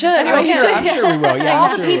show? We should. I'm We sure, should. I'm sure we will. Yeah, All I'm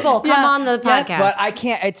the sure we will. people, come on the podcast. But I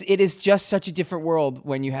can't. It is just such a different world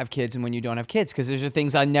when you have kids and when you don't have kids, because there's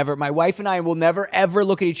things my wife and I will never ever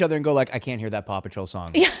look at each other and go like, I can't hear that Paw Patrol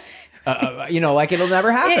song. Yeah. Like it'll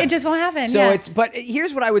never happen. It just won't happen. So yeah. but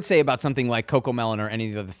here's what I would say about something like COCOMELON or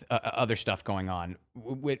any of the other stuff going on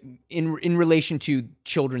in relation to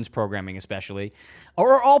children's programming, especially,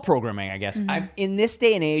 or all programming, I guess. In this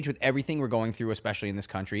day and age, with everything we're going through, especially in this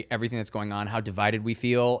country, everything that's going on, how divided we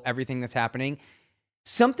feel, everything that's happening,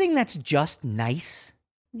 something that's just nice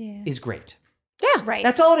is great. yeah, Right.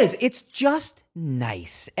 That's all it is. It's just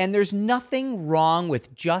nice. And there's nothing wrong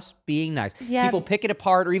with just being nice. Yeah. People pick it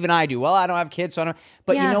apart, or even I do. Well, I don't have kids, so I don't.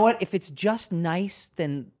 But you Yeah. know what? If it's just nice,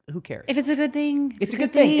 then who cares? If it's a good thing, It's a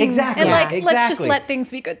good thing. Exactly. And like, Yeah. let's just Exactly. let things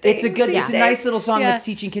be good things. It's a these days. nice little song Yeah. that's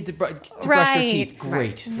teaching kids to brush their Right. teeth.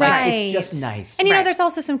 Great. Right. Like, it's just nice. And you know, Right. there's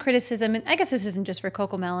also some criticism, and I guess this isn't just for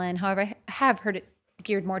COCOMELON. However, I have heard it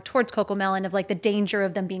geared more towards COCOMELON of like the danger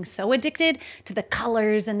of them being so addicted to the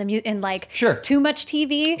colors and the and like Sure. too much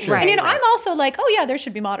TV. Sure. And you know, Right. I'm also like, oh yeah, there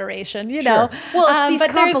should be moderation. You know, Well, it's these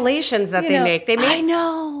but there's- compilations that you they know, make. They make. I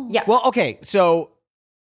know. Yeah. Well, okay. So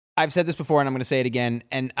I've said this before, and I'm going to say it again.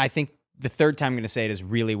 And I think the third time I'm going to say it is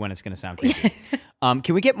really when it's going to sound crazy.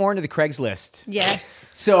 Can we get more into the Craigslist? Yes.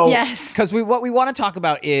 So, Yes. because what we want to talk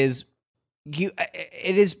about is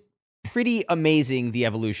it is pretty amazing, the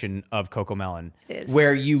evolution of COCOMELON, It is.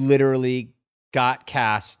 where you literally got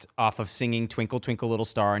cast off of singing "Twinkle Twinkle Little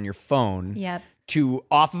Star" on your phone Yep. to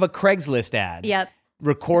off of a Craigslist ad. Yep.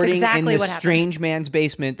 Recording That's exactly in the what happened. strange man's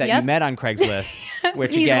basement that you Yep. met on Craigslist,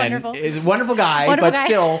 which He's again wonderful. is a wonderful guy, Wonderful but guy.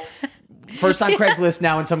 still first on Craigslist,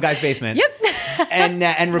 now in some guy's basement. Yep.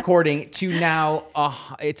 and recording to now,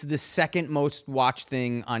 it's the second most watched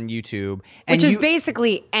thing on YouTube, and Which is you-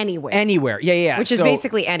 basically anywhere. anywhere. Yeah. Which is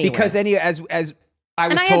basically anywhere. Because as I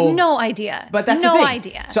was And I told, had no idea. but that's no the thing.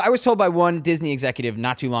 idea. So I was told by one Disney executive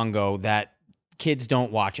not too long ago that kids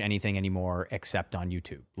don't watch anything anymore except on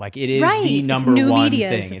YouTube. Like it is Right. the number New one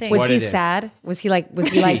media is thing. the It's thing. was what he it is. sad? Was he like?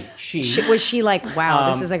 She. Was she like?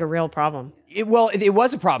 Wow, this is like a real problem. It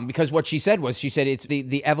was a problem because what she said it's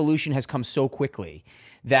the evolution has come so quickly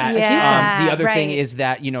that Yeah, the other thing right. is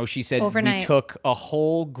that, she said Overnight. we took a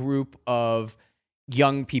whole group of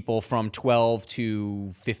young people from 12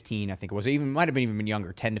 to 15, I think it was, might have been even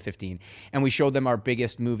younger, 10 to 15, and we showed them our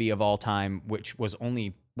biggest movie of all time, which was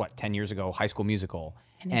only 10 years ago, High School Musical,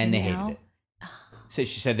 and they hated it. So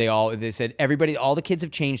she said they said everybody, all the kids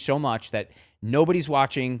have changed so much that nobody's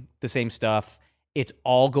watching the same stuff. It's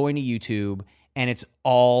all going to YouTube, and it's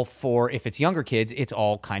all for, if it's younger kids, it's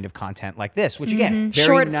all kind of content like this, which again, very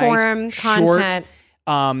Short nice, form content.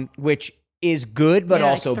 which is good, but Yeah,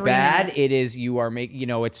 like also 3 bad. minutes. It is, you are making,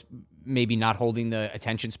 it's maybe not holding the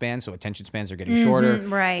attention span, so attention spans are getting shorter.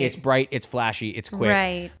 right. It's bright, it's flashy, it's quick.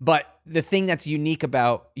 Right. But the thing that's unique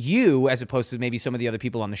about you, as opposed to maybe some of the other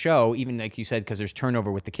people on the show, even like you said, because there's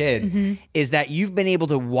turnover with the kids, is that you've been able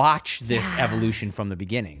to watch this evolution from the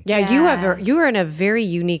beginning. Yeah, you are in a very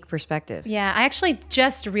unique perspective. Yeah, I actually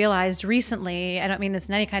just realized recently, I don't mean this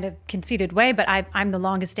in any kind of conceited way, but I'm the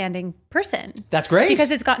longest standing person. That's great.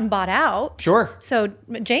 Because it's gotten bought out. Sure. So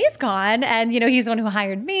Jay's gone, and he's the one who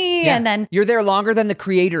hired me, and then you're there longer than the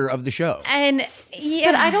creator of the show. and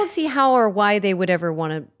But I don't see how or why they would ever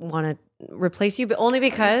want to replace you, but only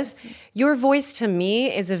because your voice to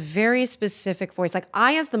me is a very specific voice. Like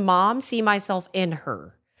I, as the mom, see myself in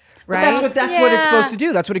her. Right? But that's what it's supposed to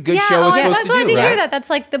do. That's what a good show is supposed I'm to glad do, to right? hear that. That's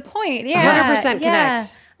like the point. Yeah, 100%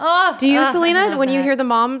 connect. Oh, Do you, I Selena, love when you that. hear the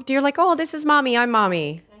mom, you're like, oh, this is mommy, I'm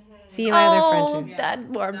mommy. See my other friend too. That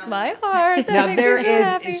warms my heart. That Now makes there me so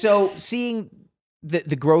happy. is so seeing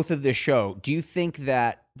the growth of this show. Do you think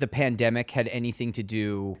that the pandemic had anything to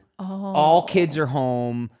do? All kids are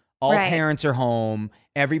home. All Right. parents are home.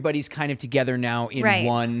 Everybody's kind of together now in Right.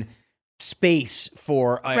 one space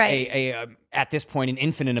for Right. at this point an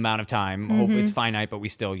infinite amount of time. Hopefully it's finite, but we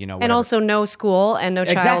still And whatever. also no school and no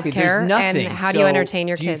child's Exactly. care. There's nothing. And how do you So entertain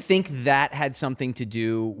your do you kids? think that had something to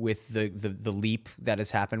do with the leap that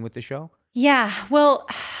has happened with the show? Yeah. Well,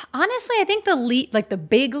 honestly, I think the leap, like the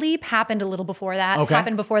big leap, happened a little before that. Okay.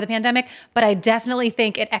 Happened before the pandemic, but I definitely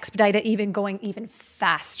think it expedited going even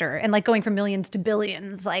faster and like going from millions to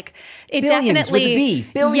billions. Like it Billions definitely with a B.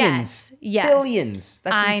 Billions. Yes. Billions.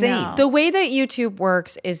 That's I insane. know. The way that YouTube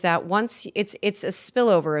works is that once it's a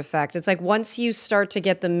spillover effect. It's like once you start to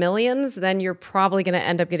get the millions, then you're probably going to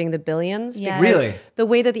end up getting the billions. Yes. Because Really? the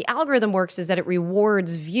way that the algorithm works is that it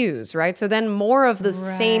rewards views, right? So then more of the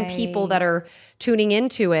same people that are tuning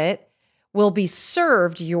into it will be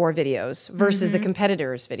served your videos versus the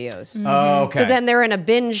competitors' videos. Oh, okay. So then they're in a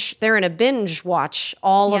binge watch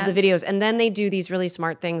all Yeah. of the videos. And then they do these really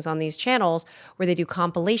smart things on these channels where they do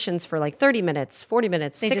compilations for like 30 minutes, 40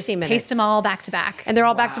 minutes, They 60 just minutes. paste them all back to back. And they're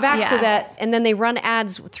all back to back so Yeah. that, and then they run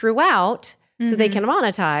ads throughout so they can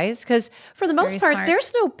monetize. Because for the most Very part, smart.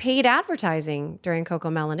 there's no paid advertising during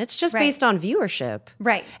CoCoMelon. It's just Right. based on viewership.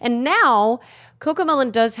 Right. And now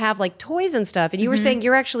CoCoMelon does have like toys and stuff. And you were saying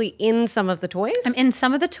you're actually in some of the toys? I'm in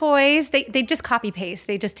some of the toys. They just copy paste.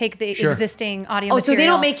 They just take the existing audio Oh, material. so they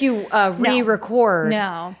don't make you re-record.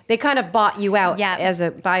 No. They kind of bought you out Yeah. as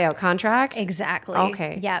a buyout contract. Exactly.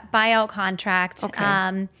 Okay. Yeah, buyout contract.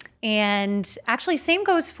 Okay. And actually, same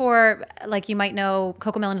goes for, like you might know,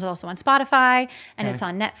 CoCoMelon is also on Spotify and it's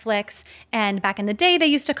on Netflix. And back in the day, they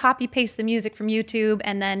used to copy paste the music from YouTube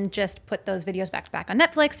and then just put those videos back to back on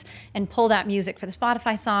Netflix and pull that music for the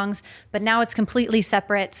Spotify songs. But now it's completely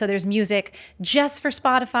separate. So there's music just for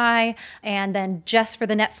Spotify and then just for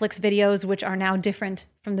the Netflix videos, which are now different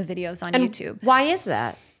from the videos on YouTube. Why is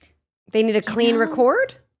that? They need a clean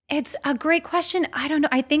record? It's a great question. I don't know.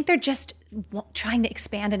 I think they're just trying to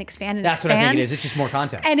expand and expand and That's expand. what I think it is. It's just more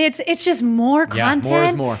content. And it's just more Yeah, content. more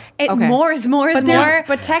is more. Okay. More is more is more.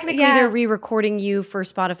 But technically, Yeah. they're re-recording you for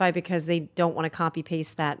Spotify because they don't want to copy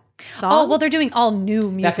paste that song. Oh, well, they're doing all new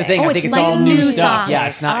music. That's the thing. Oh, I think it's like all new stuff. songs. Yeah,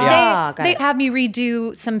 it's not. Ah. Yeah. got They it. have me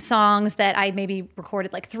redo some songs that I maybe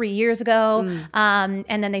recorded like 3 years ago, and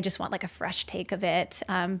then they just want like a fresh take of it.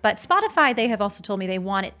 But Spotify, they have also told me they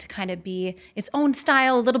want it to kind of be its own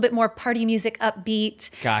style, a little bit more party music, upbeat.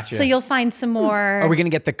 Gotcha. So you'll find some more. Are we gonna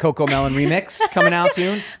get the CoCoMelon remix coming out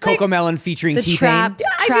soon? CoCoMelon featuring the T-Pain.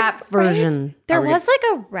 trap version. There Are we was like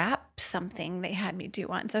a rap something they had me do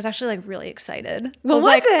once. I was actually like really excited. What I was was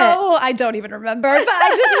like, it? oh, I don't even remember, but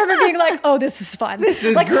I just remember being like, oh, this is fun. This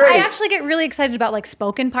is like, great. I actually get really excited about like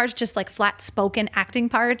spoken parts, just like flat spoken acting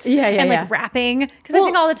parts. Yeah, and yeah. like rapping because I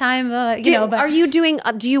sing all the time. But Are you doing?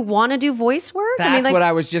 Do you want to do voice work? That's what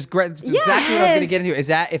I was just exactly what I was going to Yes. get into. Is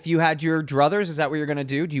that if you had your druthers, is that what you're going to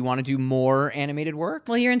do? Do you want to do more animated work?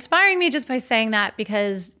 Well, you're inspiring me just by saying that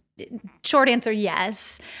because short answer,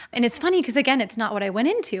 yes. And it's funny because again, it's not what I went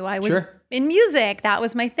into. I was Sure. in music. That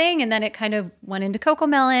was my thing. And then it kind of went into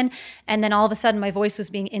CoCoMelon. And then all of a sudden my voice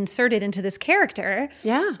was being inserted into this character.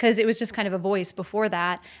 Yeah. Because it was just kind of a voice before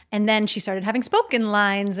that. And then she started having spoken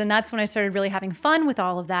lines. And that's when I started really having fun with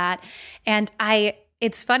all of that. And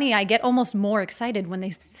it's funny, I get almost more excited when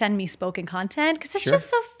they send me spoken content because it's just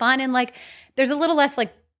so fun. And like, there's a little less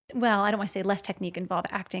like, well, I don't want to say less technique involved.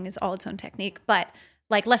 Acting is all its own technique, but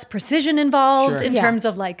like less precision involved Sure. in Yeah. terms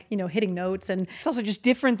of like, hitting notes. And It's also just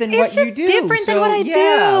different than it's what you just do. different than So, what I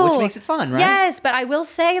yeah, do. which makes it fun, right? Yes, but I will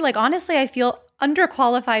say, like, honestly, I feel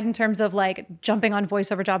underqualified in terms of like jumping on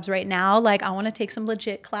voiceover jobs right now. Like, I want to take some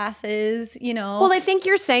legit classes, Well, I think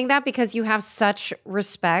you're saying that because you have such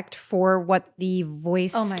respect for what the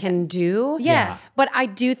voice Oh my can do. Yeah. But I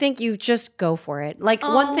do think you just go for it. Like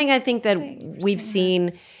one thing I think that we've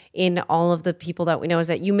seen in all of the people that we know is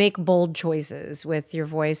that you make bold choices with your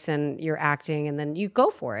voice and your acting, and then you go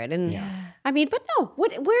for it. And I mean, but no,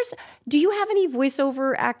 do you have any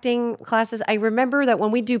voiceover acting classes? I remember that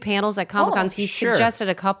when we do panels at Comic-Cons, he suggested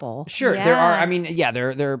a couple. Sure, there are. I mean,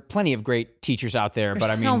 there are plenty of great teachers out there, but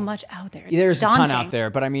I mean, so much out there. There's daunting. a ton out there.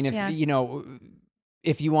 But I mean, if you know,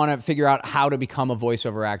 if you want to figure out how to become a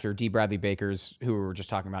voiceover actor, D. Bradley Baker's, who we were just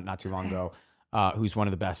talking about not too long ago, who's one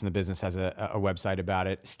of the best in the business, has a website about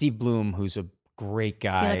it. Steve Bloom, who's a great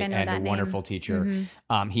guy and a wonderful teacher.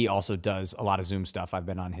 He also does a lot of Zoom stuff. I've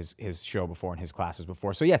been on his show before and his classes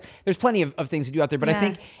before. So yeah, there's plenty of things to do out there. But I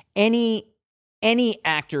think any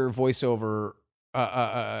actor voiceover,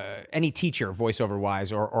 any teacher voiceover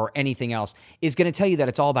wise or anything else is going to tell you that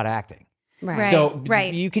it's all about acting. Right. So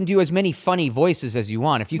you can do as many funny voices as you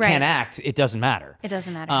want. If you can't act, it doesn't matter. It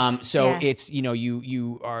doesn't matter. It's, you know,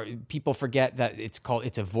 you are, people forget that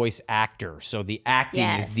it's a voice actor. So the acting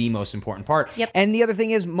is the most important part. Yep. And the other thing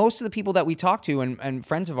is, most of the people that we talk to and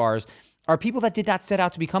friends of ours are people that did not set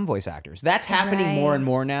out to become voice actors. That's happening more and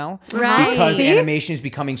more now because animation is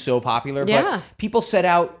becoming so popular. But people set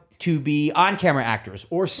out to be on-camera actors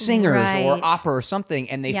or singers or opera or something,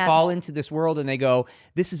 and they fall into this world and they go,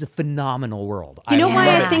 "This is a phenomenal world." You know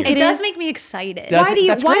why I think it does make me excited. Why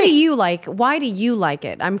do you like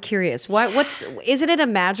it? I'm curious. Isn't it a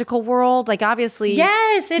magical world? Like, obviously,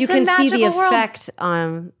 yes, it's you can a see the magical world. effect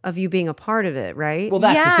of you being a part of it, right? Well,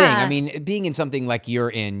 that's the thing. I mean, being in something like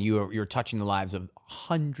you're in, you're touching the lives of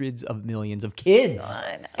hundreds of millions of kids,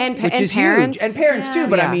 which is parents. huge, and parents too.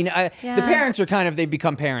 But I mean, the parents are they've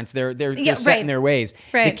become parents. They're set in their ways.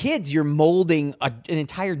 The kids, you're molding an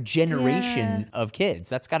entire generation of kids.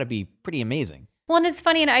 That's got to be pretty amazing. Well, and it's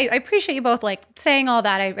funny, and I appreciate you both like saying all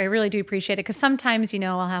that. I really do appreciate it, because sometimes, you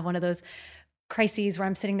know, I'll have one of those crises where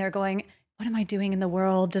I'm sitting there going, what am I doing in the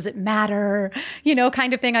world? Does it matter? You know,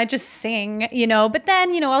 kind of thing. I just sing, you know, but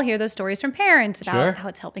then, you know, I'll hear those stories from parents about how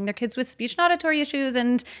it's helping their kids with speech and auditory issues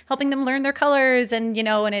and helping them learn their colors. And, you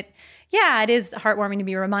know, and it is heartwarming to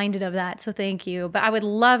be reminded of that. So thank you. But I would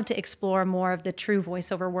love to explore more of the true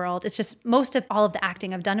voiceover world. It's just most of all of the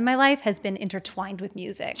acting I've done in my life has been intertwined with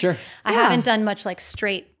music. Sure. I haven't done much like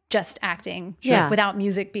straight just acting without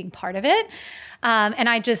music being part of it. And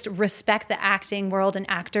I just respect the acting world and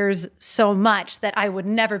actors so much that I would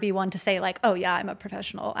never be one to say like, oh yeah, I'm a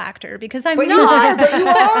professional actor, because I'm not. But you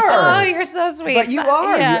are. Oh, you're so sweet. But you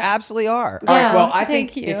are. Yeah. You absolutely are. All right. Well, I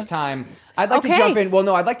think you. it's time. I'd like to jump in. Well,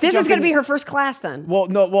 no, I'd like to This jump is going to in. be her first class then. Well,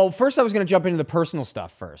 no. Well, first I was going to jump into the personal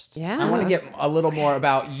stuff first. Yeah. I want to get a little more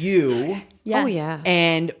about you. Yes. Oh, yeah.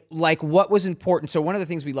 And like what was important. So one of the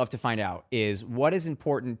things we love to find out is what is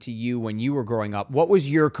important to you when you were growing up. What was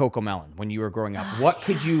your COCOMELON when you were growing up? What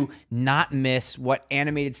could you not miss? What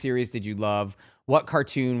animated series did you love? What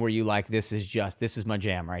cartoon were you like, this is my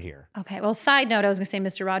jam right here? Okay. Well, side note, I was going to say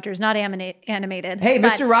Mr. Rogers, not animated. Hey,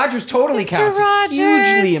 Mr. Rogers totally counts. Rogers.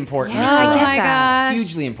 Hugely important. Yeah, Mr. I Rogers. get my that. gosh.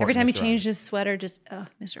 Hugely important. Every time he Mr. changed his sweater, just, Mr.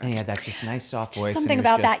 Rogers. And he had that just nice soft voice. Something and it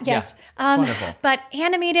was about just- that, yes. Yeah, wonderful. But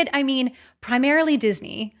animated, I mean, primarily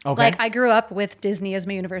Disney. Okay. Like, I grew up with Disney as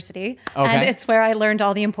my university. Okay. And it's where I learned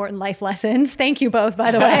all the important life lessons. Thank you both,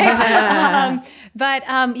 by the way.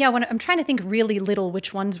 When I'm trying to think really little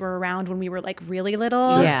which ones were around when we were like really little.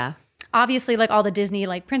 Sure. Yeah. Obviously, like all the Disney,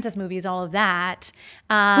 like princess movies, all of that.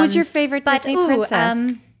 Who's your favorite Disney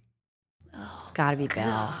princess? It's got to be Belle.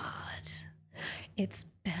 God. It's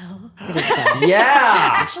Belle. It is Belle.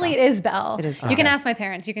 Yeah. Actually, it is Belle. It is Belle. You can ask my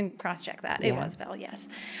parents. You can cross-check that. It was Belle, yes.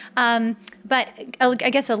 But I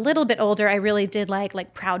guess a little bit older, I really did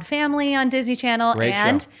like Proud Family on Disney Channel Great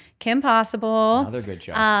and show. Kim Possible. Another good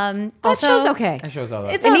show. That Also, show's okay. that show's all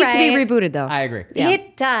It's It all needs to be right. rebooted though. I agree.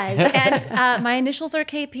 It does. And my initials are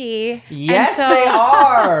KP. Yes, and so they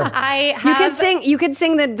are. I have, You could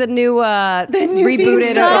sing the new new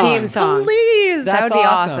rebooted song. theme song. Please. That would be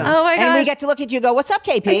awesome. Oh my And we gosh. get to look at you and go, what's up,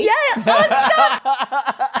 KP? Yeah. Oh, stop.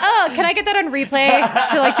 Oh, can I get that on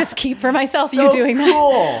replay to like just keep for myself So you doing that?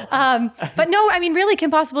 cool. But no, I mean, really,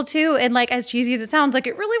 Kim Possible too. And like, as cheesy as it sounds, like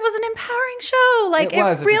it really was an empowering show. Like It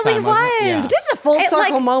was at the really time, wasn't it? Yeah. This is a full It,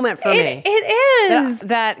 circle like, moment for me. It is.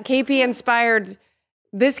 That KP inspired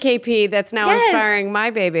this KP that's now Yes. inspiring my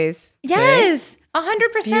babies. Yes. 100%.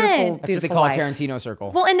 Beautiful, That's what they beautiful call life. a Tarantino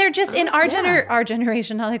circle. Well, and they're just in our our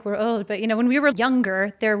generation, not like we're old, but you know, when we were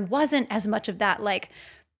younger, there wasn't as much of that like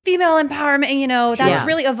female empowerment, you know, that's Yeah.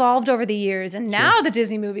 really evolved over the years. And now the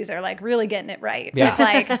Disney movies are like really getting it right. Yeah. With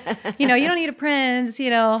like, you know, you don't need a prince, you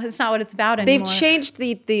know, it's not what it's about They've anymore. changed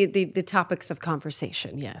the topics of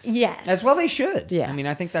conversation. Yes. Yes. As well they should. Yes. I mean,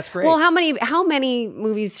 I think that's great. Well, how many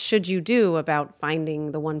movies should you do about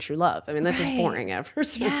finding the one true love? I mean, that's just Right. boring at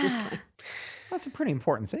first. Yeah. That's a pretty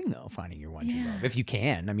important thing, though, finding your one true love, if you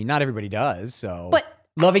can. I mean, not everybody does, so. But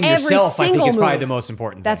loving every yourself, I think, single is probably movie. the most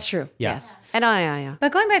important thing. That's true. Yeah. Yes. And yeah.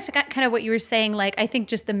 But going back to kind of what you were saying, like, I think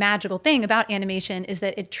just the magical thing about animation is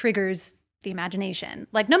that it triggers the imagination.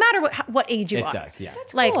 Like, no matter what age you are. It does, yeah.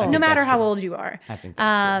 Like, cool. no matter that's how true. old you are. I think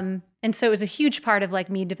that's true. And so it was a huge part of like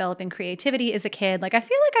me developing creativity as a kid. Like, I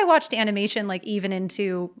feel like I watched animation like even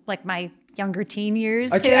into like my younger teen years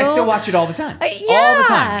too. I still watch it all the time. All the yeah.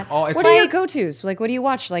 time. What are your go-tos? Like, what do you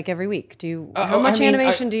watch like every week? How much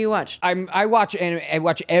animation do you watch? I watch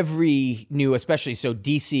every new, especially so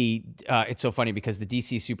DC. It's so funny because the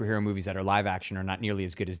DC superhero movies that are live action are not nearly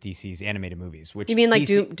as good as DC's animated movies. Which You mean like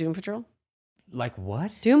DC Doom Patrol? Like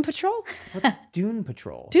what? Doom Patrol? What's Dune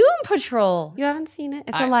Patrol? Doom Patrol. You haven't seen it?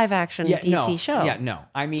 It's a live action DC show. Yeah, no.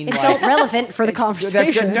 I mean, It like, felt relevant for the conversation.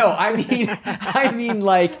 That's good. No, I mean,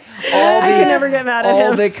 like all the I can never get mad at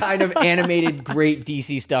all him. the kind of animated great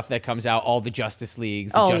DC stuff that comes out, all the Justice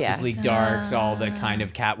Leagues, the Justice League Darks, all the kind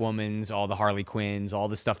of Catwomans, all the Harley Quinns, all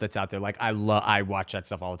the stuff that's out there. Like I watch that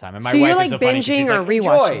stuff all the time. And my So wife you're like is so funny 'cause she's binging or like,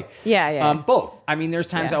 rewatching? enjoy. Yeah. Both. I mean, there's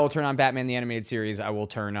times Yeah. I will turn on Batman the Animated Series. I will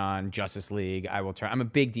turn on Justice League. I'm a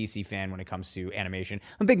big DC fan when it comes to animation.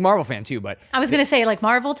 I'm a big Marvel fan too, but I was going to say like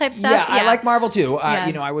Marvel type stuff. yeah, I like Marvel too. Yeah.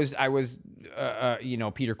 You know, I was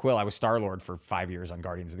Peter Quill. I was Star-Lord for 5 years on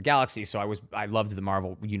Guardians of the Galaxy, so I loved the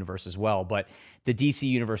Marvel universe as well. But the DC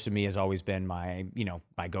universe to me has always been my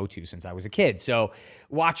go-to since I was a kid. So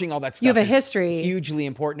watching all that stuff, You have a is history. hugely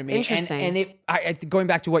important to me. Interesting. And going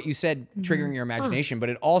back to what you said, triggering your imagination, but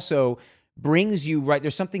it also brings you right.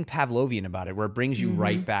 There's something Pavlovian about it, where it brings you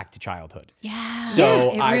right back to childhood. Yeah.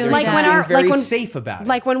 So it there's really Like when something our- very like when- safe about it.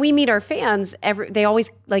 Like when we meet our fans, they always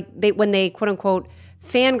when they quote unquote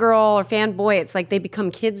fangirl or fanboy, it's like they become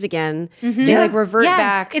kids again. They like revert Yes,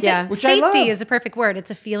 back. It's Yeah. Which I love. safety is a perfect word. It's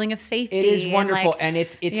a feeling of safety. It is and, wonderful, like, and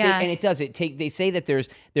it does. They say that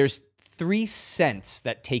there's 3 scents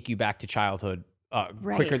that take you back to childhood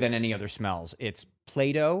quicker than any other smells. It's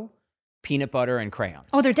Play-Doh, peanut butter, and crayons.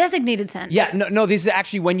 Oh, they're designated scents. Yeah, no. This is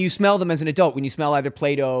actually when you smell them as an adult. When you smell either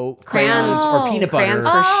Play-Doh, crayons, or peanut butter, Crayons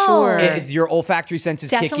for sure. your olfactory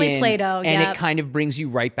senses Definitely kick in, Play-Doh, and yep. it kind of brings you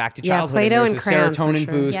right back to Yeah, childhood. Play-Doh and and there's a crayons for serotonin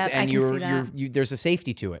sure. boost, Yep, I and can see that. there's a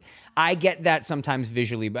safety to it. I get that sometimes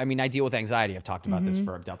visually. But I mean, I deal with anxiety. I've talked about this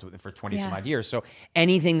I've dealt with it for 20 some odd years. So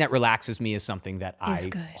anything that relaxes me is something that I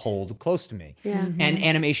good. hold close to me. And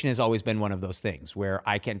animation has always been one of those things where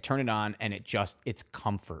I can turn it on and it's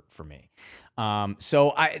comfort for me.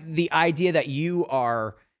 So the idea that you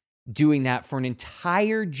are doing that for an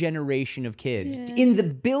entire generation of kids in the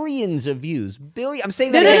billions of views. I'm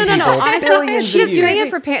saying that again, people. Honestly, Billions she's of views. doing it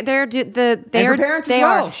for parents. For parents as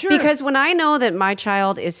well, sure. Because when I know that my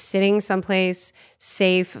child is sitting someplace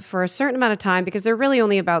safe for a certain amount of time, because they're really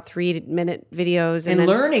only about 3-minute videos, and then,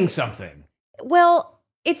 learning something. well,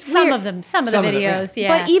 it's Some weird. of them, some of Some the of them, yeah. videos,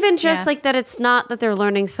 yeah. But even just Yeah. like that, it's not that they're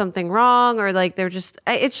learning something wrong or like they're just.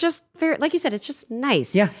 It's just fair. Like you said, it's just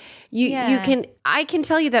nice. Yeah. I can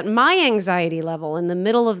tell you that my anxiety level in the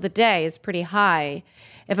middle of the day is pretty high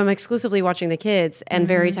if I'm exclusively watching the kids and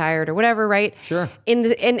very tired or whatever. Right. Sure. And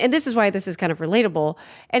this is why this is kind of relatable.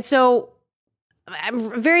 And so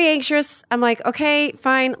I'm very anxious. I'm like, okay,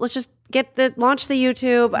 fine. Let's just launch the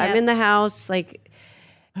YouTube. I'm Yeah. in the house. Like.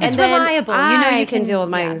 It's And then reliable. You know I you can can- deal with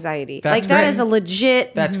my yeah. anxiety. That's like that great. is a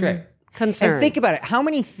legit That's great. concern. And think about it. How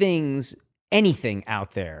many things, anything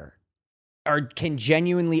out there, can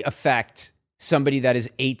genuinely affect somebody that is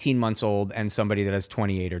 18 months old and somebody that is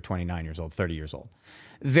 28 or 29 years old, 30 years old?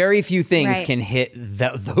 Very few things Right. can hit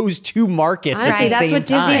those two markets Honestly, at the that's same what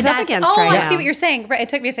time. Disney's up against oh, right I now. see what you're saying. Right, it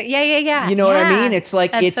took me a second. Yeah. You know what I Yeah. mean? It's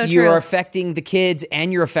like That's so you're true. affecting the kids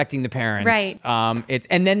and you're affecting the parents. Right.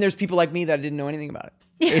 And then there's people like me that didn't know anything about it.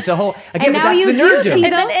 It's a whole again, And but now that's you the do nerddom. see, though.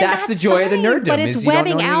 That's That's the joy of the fine. nerddom. but it's is you don't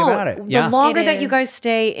know webbing anything out. about it. The Yeah. longer It that you is. guys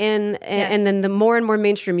stay in, and then the more and more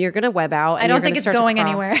mainstream, you're going to web out. I and don't you're think gonna it's start to going cross.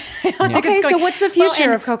 anywhere. I don't think Okay, it's so going- what's the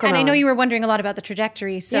future of COCOMELON? And I know you were wondering a lot about the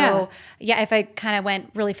trajectory. So yeah, if I kind of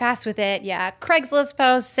went really fast with it, Craigslist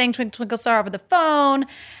posts, saying Twinkle Twinkle Star over the phone.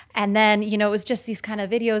 And then, it was just these kind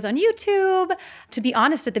of videos on YouTube. To be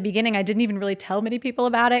honest, at the beginning, I didn't even really tell many people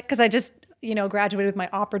about it because I just, graduated with my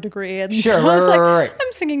opera degree. And Sure, I was right.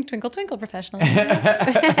 I'm singing Twinkle Twinkle professionally.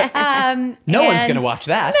 No one's going to watch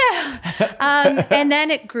that. And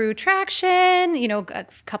then it grew traction, a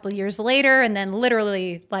couple of years later, and then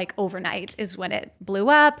literally like overnight is when it blew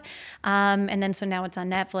up. And then so now it's on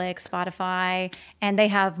Netflix, Spotify, and they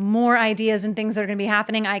have more ideas and things that are going to be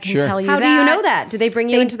happening. I can Sure. tell you How that. do you know that? Do they bring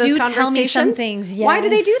you They into those do conversations? tell me some things, Why do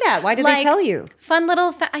they do yes. that? Why do Like, they tell you? Fun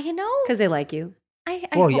little, Because they like you. I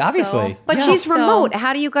Well, hope obviously. so. But I she's hope so. remote.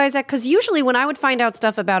 How do you guys? Because usually when I would find out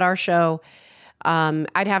stuff about our show,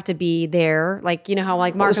 I'd have to be there. Like, you know how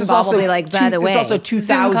like Mark This and is Bob will also be like, by the way. This is also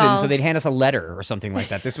 2000, so calls. they'd hand us a letter or something like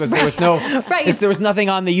that. There was no, Right. there was nothing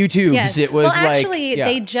on the YouTubes. Yes. It was well, actually, like, yeah.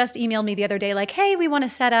 they just emailed me the other day, like, hey, we want to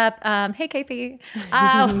set up, hey, KP,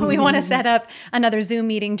 we want to set up another Zoom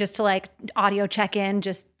meeting just to like audio check in,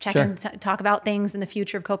 just check in, talk about things in the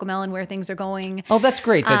future of COCOMELON, where things are going. Oh, that's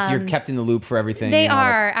great that you're kept in the loop for everything. They you know,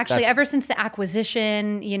 are like, actually ever since the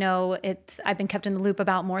acquisition. You know, I've been kept in the loop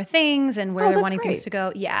about more things and where they're that's wanting great. things to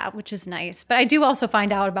go. Yeah, which is nice. But I do also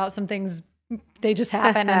find out about some things, they just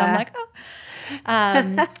happen, and I'm like, oh.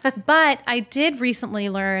 But I did recently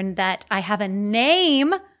learn that I have a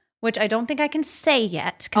name, which I don't think I can say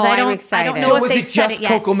yet because I'm I don't excited. know So if was they it said just it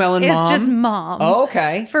yet. COCOMELON Mom? It's just Mom. Oh,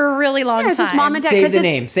 okay. For a really long it's time. just Mom and Dad. Save 'cause the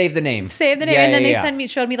it's- name. Save the name. Save the name, Yeah, and then yeah, they yeah.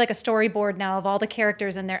 showed me like a storyboard now of all the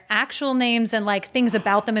characters and their actual names and like things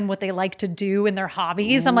about them and what they like to do and their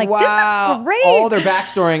hobbies. I'm like, Wow. this is great. Oh, they're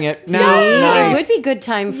backstorying it. No, It nice. would be good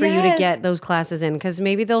time for you to Yes. get those classes in because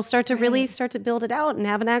maybe they'll start to really start to build it out and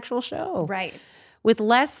have an actual show. Right. With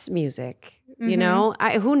less music, you know?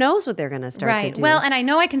 Who knows what they're going to start to Right. do. Well, and I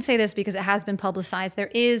know I can say this because it has been publicized.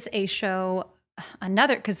 There is a show,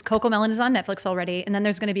 because COCOMELON is on Netflix already, and then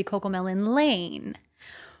there's going to be COCOMELON Lane,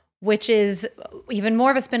 which is even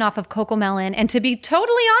more of a spinoff of COCOMELON. And to be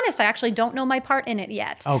totally honest, I actually don't know my part in it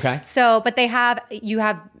yet. Okay. So, but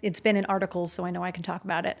it's been in articles, so I know I can talk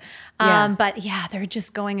about it. Yeah. But yeah, they're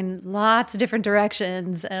just going in lots of different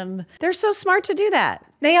directions, and they're so smart to do that.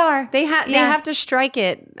 they are. They have to strike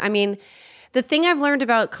it. I mean, the thing I've learned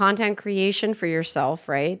about content creation for yourself,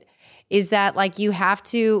 right, is that like you have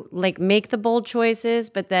to like make the bold choices,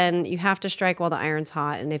 but then you have to strike while the iron's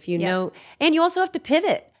hot. And if you know, and you also have to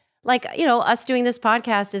pivot. Like, you know, us doing this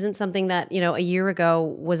podcast isn't something that, you know, a year ago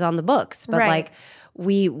was on the books, but Right. like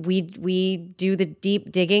we do the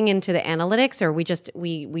deep digging into the analytics, or we do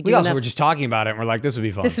We also enough. were just talking about it and we're like, this would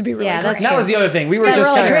be fun. This would be really Yeah, great. that's And that was the other thing. We were been just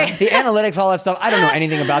really kind great. of, the analytics, all that stuff. I don't know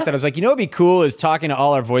anything about that. I was like, you know what'd be cool is talking to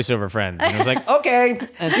all our voiceover friends. And I was like, okay.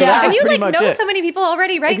 And so that was And you pretty like much know it. so many people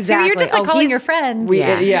already, right? So Exactly. you're just like Oh, calling your he's- friends. We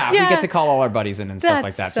Yeah. we Yeah. get to call all our buddies in and stuff That's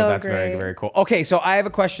like that. so So that's very, great. very cool. Okay, so I have a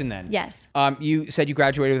question then. Yes. You said you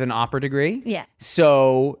graduated with an opera degree. Yeah.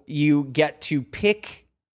 So you get to pick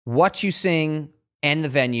what you sing and the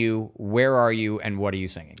venue. Where are you and what are you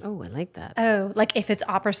singing? Oh, I like that. Oh, like if it's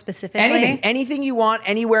opera specifically? Anything you want,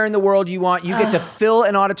 anywhere in the world you want. You get to fill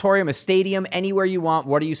an auditorium, a stadium, anywhere you want.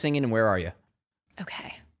 What are you singing and where are you?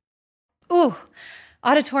 Okay. Ooh,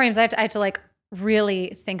 auditoriums. I have to like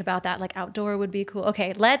really think about that. Like outdoor would be cool.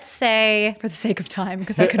 Okay, let's say, for the sake of time,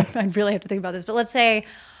 because I really have to think about this, but let's say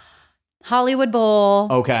Hollywood Bowl,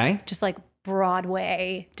 Okay. just like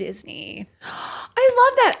Broadway, Disney. I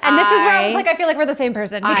love that. And this is where I was like, I feel like we're the same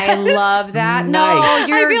person. I because- love that. Nice.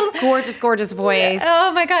 No, your I feel- gorgeous, gorgeous voice.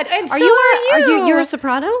 Oh my God. And Are so you are you. you're a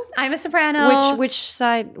soprano? I'm a soprano. Which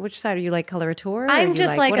side are you, like coloratura? Or I'm you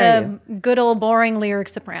just like what are a you? good old boring lyric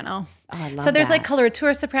soprano. Oh, I love So there's like that.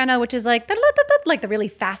 coloratura soprano, which is like like the really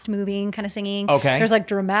fast moving kind of singing. Okay. There's like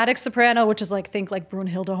dramatic soprano, which is like think like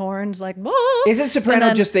Brunhilde horns, like whoa. Isn't soprano And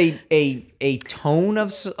then- just a tone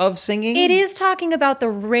of singing? It is talking about the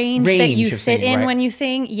range that Range you of sit singing, in right. when you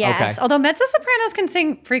sing. Yes. Okay. Although mezzo sopranos can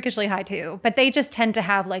sing freakishly high too, but they just tend to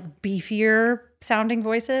have like beefier sounding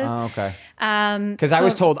voices. Oh, okay. Because Because I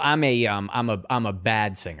was told I'm a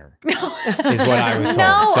bad singer. is what I was told.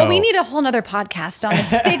 No, so. we need a whole nother podcast on the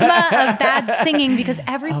stigma of bad singing because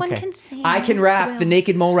everyone can sing. I can rap. The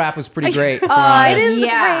naked mole rap was pretty great. if I'm Oh, honest. it is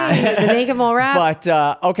yeah. The naked mole rap.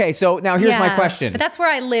 But okay, so now here's my Yeah. question. But that's where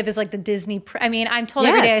I live is like the Disney. I mean, I'm told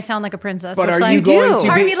every day I Yes. sound like a princess. But which, are like, you going to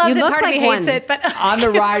part be of me loves You it, look part of like me hates one. it. But on the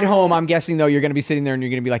ride home? I'm guessing though you're going to be sitting there and you're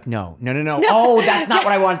going to be like, no. Oh, that's not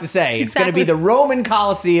what I wanted to say. It's going to be exactly- the Roman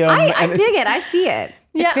Colosseum. I and- dig it. I see it.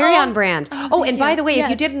 Yeah, It's very oh. on brand. Oh, and thank by you. the way, if you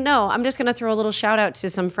Yes. didn't know, I'm just going to throw a little shout out to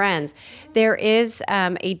some friends. There is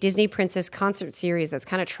a Disney Princess concert series that's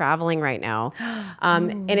kind of traveling right now.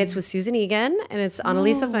 And it's with Susan Egan and it's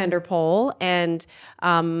Annalisa Vanderpool and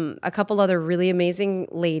a couple other really amazing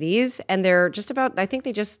ladies. And they're just about, I think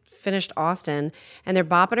they just finished Austin and they're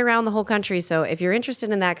bopping around the whole country. So if you're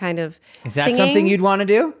interested in that kind of Is that singing, something you'd want to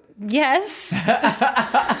do? yes.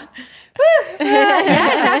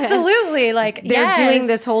 Yes, absolutely. Like they're yes. doing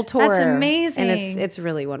this whole tour. That's amazing. And it's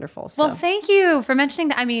really wonderful. So. Well, thank you for mentioning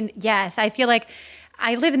that. I mean, yes, I feel like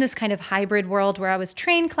I live in this kind of hybrid world where I was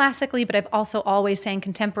trained classically, but I've also always sang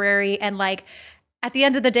contemporary. And like at the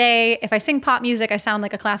end of the day, if I sing pop music, I sound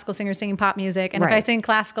like a classical singer singing pop music. And if I Right. sing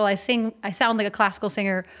classical, I sound like a classical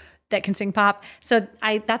singer that can sing pop. So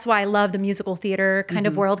that's why I love the musical theater kind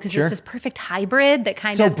of world, because Sure. it's this perfect hybrid that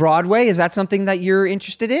kind So of. Broadway, is that something that you're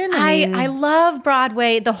interested in? I love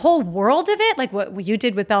Broadway, the whole world of it, like what you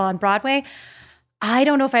did with Bella on Broadway. I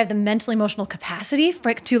don't know if I have the mental emotional capacity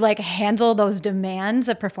to like handle those demands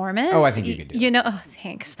of performance. Oh, I think you could do it. You know, oh,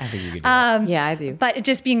 thanks. I think you could do that. Yeah, I do. But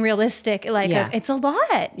just being realistic, like it's a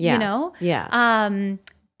lot, Yeah. you know? Yeah.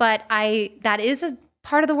 But that is a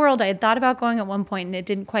part of the world I had thought about going at one point and it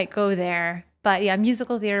didn't quite go there. But yeah,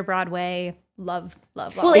 musical theater, Broadway, love.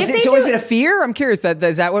 Well, Is if it, they is it a fear? I'm curious.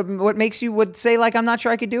 Is that what makes you would say like I'm not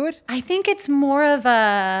sure I could do it? I think it's more of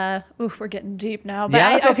a. Ooh, we're getting deep now. But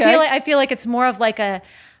Yeah, that's okay. I feel like it's more of like a.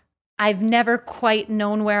 I've never quite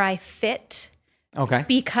known where I fit. Okay.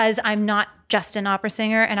 Because I'm not just an opera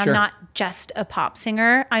singer and Sure. I'm not just a pop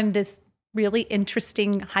singer. I'm this really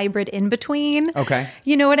interesting hybrid in between. Okay.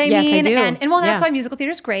 You know what I Yes, I mean? do. And well, that's Yeah. why musical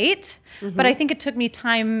theater is great. But I think it took me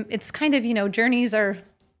time. It's kind of, journeys are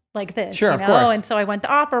like this. Sure, you of know? course. And so I went the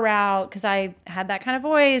opera route because I had that kind of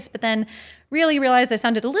voice, but then really realized I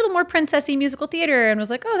sounded a little more princessy musical theater and was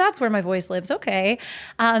like, oh, that's where my voice lives. Okay.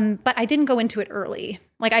 But I didn't go into it early.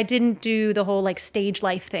 Like I didn't do the whole like stage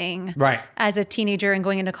life thing. Right. As a teenager and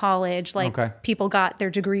going into college, like Okay. people got their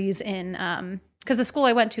degrees in, because the school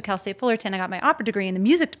I went to, Cal State Fullerton, I got my opera degree in the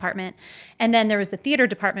music department. And then there was the theater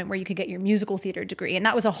department where you could get your musical theater degree. And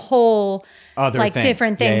that was a whole Other like thing.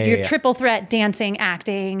 different thing. Yeah, yeah, Your yeah. triple threat, dancing,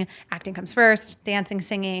 acting. Acting comes first, dancing,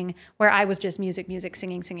 singing, where I was just music,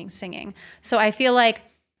 singing. So I feel like,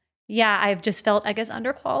 yeah, I've just felt, I guess,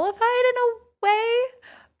 underqualified in a way.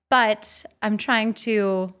 But I'm trying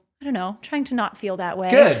to not feel that way.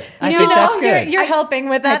 Good. I You think know, that's good. You're helping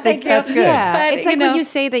with that. I think Thank you. that's good. Yeah, But, it's like you know- when you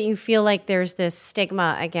say that you feel like there's this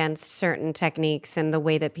stigma against certain techniques and the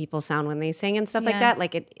way that people sound when they sing and stuff like Yeah. that.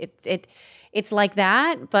 Like it's like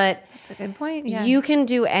that, but That's a good point. Yeah. you can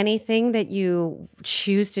do anything that you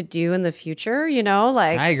choose to do in the future.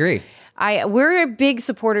 Like I agree. we're big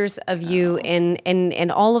supporters of you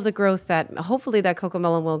and all of the growth that hopefully that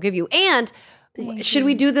COCOMELON will give you. And should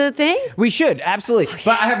we do the thing? We should, absolutely.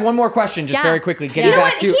 But I have one more question just Yeah. very quickly. You Getting know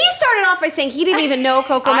back what? to He started off by saying he didn't even know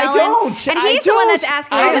COCOMELON. I don't. And I he's the one don't. that's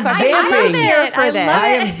asking I all the am questions. I'm vamping. here for I this. love I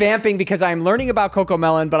am vamping because I'm learning about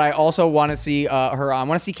COCOMELON, but I also want to see her. I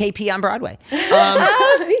want to see KP on Broadway.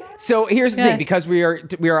 So here's the thing, because we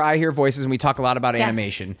are I Hear Voices and we talk a lot about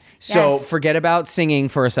animation. So Yes. forget about singing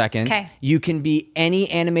for a second. Okay. You can be any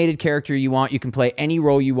animated character you want. You can play any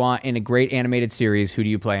role you want in a great animated series. Who do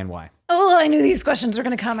you play and why? Oh, I knew these questions were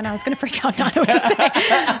going to come, and I was going to freak out, not know what to say.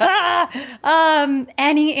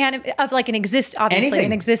 Of like obviously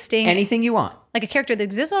an existing, Anything you want. like a character that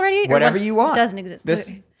exists already, or Whatever one you want. doesn't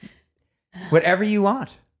exist. Whatever you want.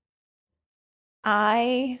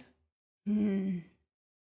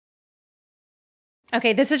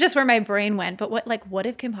 Okay, this is just where my brain went. But what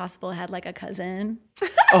if Kim Possible had like a cousin?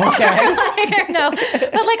 Okay. I don't know,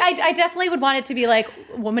 but like I definitely would want it to be like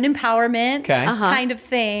woman empowerment, Okay. kind of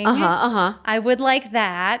thing. I would like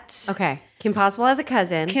that. Okay. Kim Possible has a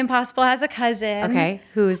cousin. Kim Possible has a cousin. Okay.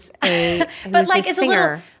 Who's a But like a it's singer. a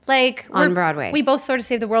little like on Broadway. We both sort of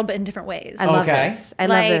save the world, but in different ways. I love Okay. this. I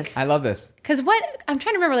Like- love this. I love this. Because what I'm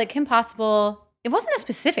trying to remember, like Kim Possible, it wasn't a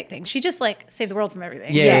specific thing. She just like saved the world from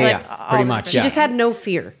everything. Yeah, She was, yeah, like, yeah. all Pretty the much, different She yeah. just had no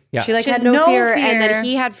fear. Yeah. She She had had no no fear, and fear. then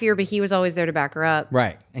he had fear, but he was always there to back her up.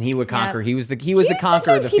 Right. And he would conquer. Yep. He was the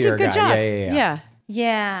conqueror of the Sometimes he fear did a good guy. job. Yeah.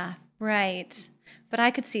 Yeah, right. But I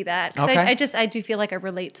could see that. 'Cause Okay. I do feel like I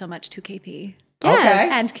relate so much to KP.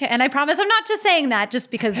 Yes. And I promise I'm not just saying that just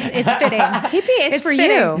because it's fitting. KP is It's for fitting.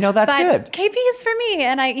 you. No, that's But good. KP is for me.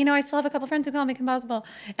 And I still have a couple friends who call me Kim Possible.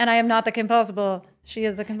 And I am not the Kim Possible. She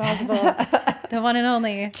is the Kim Possible. The one and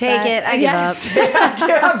only. Take it. I give up.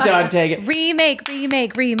 I'm done. Take it. Remake.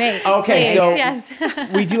 Okay, Please. so Yes.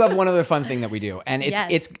 we do have one other fun thing that we do, and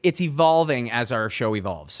Yes. it's evolving as our show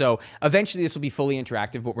evolves. So eventually, this will be fully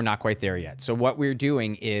interactive, but we're not quite there yet. So what we're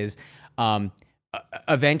doing is,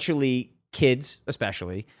 eventually, kids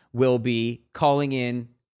especially will be calling in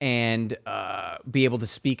and be able to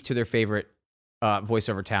speak to their favorite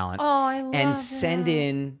voiceover talent. Oh, I love and send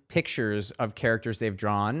in pictures of characters they've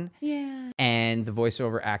drawn, Yeah. and the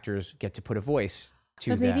voiceover actors get to put a voice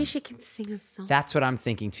to But them. maybe she can sing a song. That's what I'm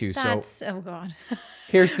thinking too. That's, So oh God.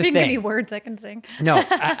 here's the You can give thing. me words I can sing. No,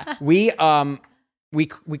 we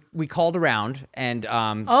called around and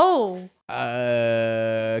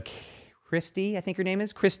Christy, I think her name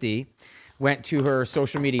is Christy, went to her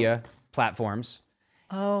social media platforms.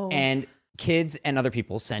 Oh. And kids and other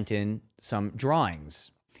people sent in some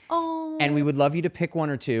drawings. Oh. And we would love you to pick one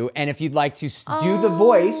or two. And if you'd like to do the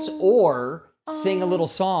voice or sing a little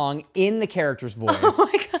song in the character's voice.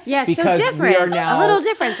 Yeah, so because different. we are now a little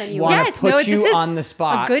different than you want are. to put you on the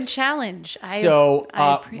spot. A good challenge. So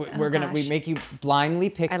oh we make you blindly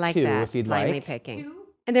pick I like two that. if you'd blindly like. picking.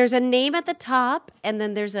 And there's a name at the top, and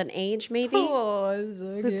then there's an age, maybe. Oh, so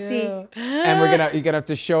Let's see. And you're gonna have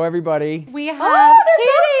to show everybody. We have they're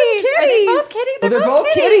both some Are they kitties. both kitties? Oh, they're both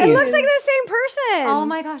kitties. It looks like the same person. Oh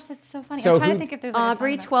my gosh, that's so funny. So I'm trying who- to think if there's like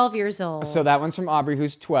Aubrey, a song 12 years old. So that one's from Aubrey,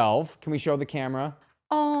 who's 12. Can we show the camera?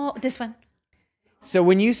 Oh, this one. So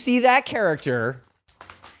when you see that character,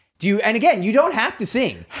 and again, you don't have to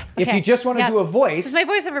sing. If Okay, you just want to yeah. do a voice, This is my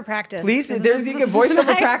voiceover practice. please, there's you get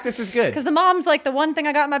voiceover practice is good. Because the mom's like the one thing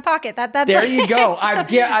I got in my pocket. That's There you go. I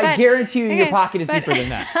guarantee you your okay, pocket is but- deeper than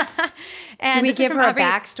that. And Do we this is give from her a Aubrey.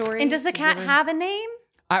 backstory? And does the Do cat we- have a name?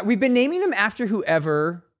 We've been naming them after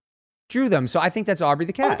whoever drew them, so I think that's Aubrey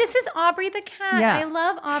the Oh, cat. this is Aubrey the cat. Yeah. I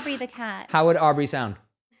love Aubrey the cat. How would Aubrey sound?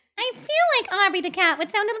 I feel like Aubrey the cat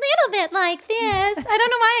would sound a little bit like this. I don't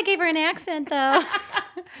know why I gave her an accent though.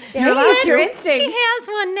 You're allowed your instinct. She has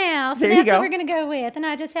one now, so There you that's go. what we're gonna go with. And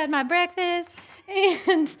I just had my breakfast,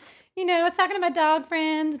 and I was talking to my dog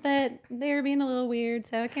friends, but they were being a little weird,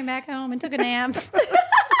 so I came back home and took a nap.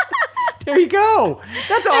 There you go.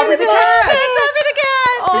 That's Aubrey the cat. That's Aubrey the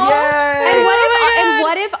cat. Yay! And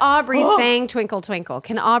what if Aubrey sang Twinkle Twinkle?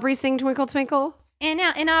 Can Aubrey sing Twinkle Twinkle? And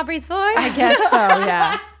now in Aubrey's voice. I guess so,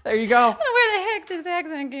 yeah. There you go. I don't know where the heck this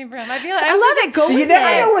accent came from. I feel like I love it. Go with You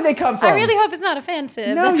never it. know where they come from. I really hope it's not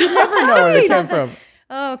offensive. No, That's you all. never know where they come from.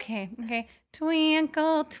 Okay.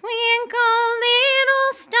 Twinkle, twinkle,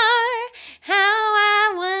 little star, how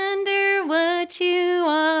I wonder what you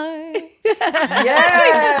are.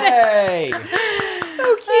 Yay!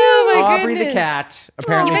 So cute. Oh my Aubrey the goodness. cat,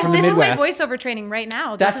 apparently You guys, from the this Midwest. is my voiceover training right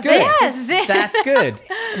now. That's This is good. it. This is it. That's good.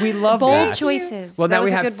 We love Bold that. choices. Well, That now we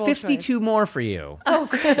was a have good bold 52 more for you. Oh,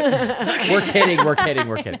 good. We're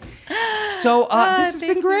kidding. So this has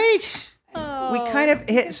been great. We kind of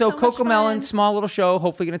hit. So so much COCOMELON, fun. small little show,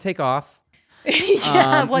 hopefully going to take off.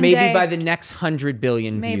 Yeah, one maybe day. by the next 100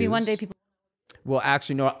 billion views. Maybe one day people. Well,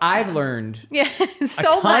 actually, no. I've learned Yeah, a so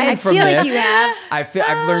ton much. I from feel like this. you have. I've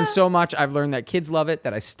learned so much. I've learned that kids love it.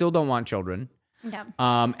 That I still don't want children. Yeah.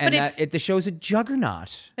 And But that the show's a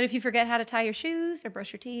juggernaut. But if you forget how to tie your shoes or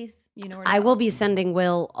brush your teeth, you know where to I go. will be sending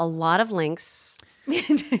Will a lot of links.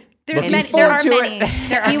 Looking there forward are to many. it.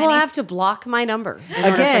 There are He will many. have to block my number in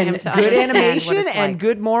order for Again, him good to understand what animation it's and like.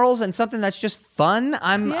 good morals and something that's just fun.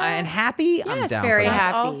 and happy. I'm Yes, down very for that.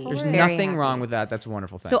 That's all happy. for There's it. Very nothing happy. wrong with that. That's a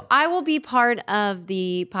wonderful thing. So I will be part of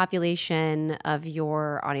the population of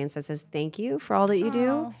your audience that says thank you for all that you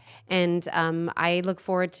do. And I look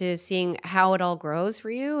forward to seeing how it all grows for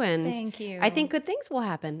you. And Thank you. I think good things will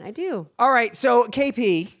happen. I do. all right. So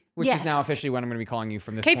KP, which is Yes. now officially what I'm going to be calling you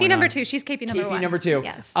from this KP point number on. 2. She's KP number 1. KP number 2.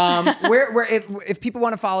 Yes. Where if people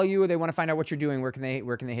want to follow you or they want to find out what you're doing, where can they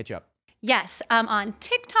hit you up? Yes. On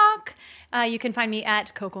TikTok, you can find me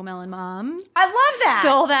at COCOMELON Mom. I love that.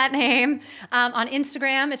 Stole that name. On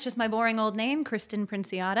Instagram, it's just my boring old name, Kristen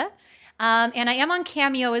Princiata. And I am on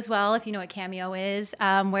Cameo as well, if you know what Cameo is,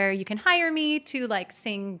 where you can hire me to like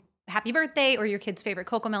sing happy birthday or your kid's favorite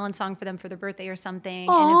COCOMELON song for them for their birthday or something in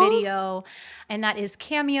a video. And that is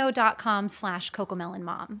cameo.com/COCOMELON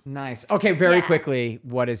Mom. Nice. Okay, very Yeah. quickly,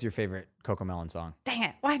 what is your favorite COCOMELON song? Dang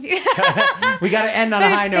it. Why do you? We got to end on a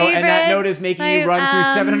My high note, and that favorite- note is making you run through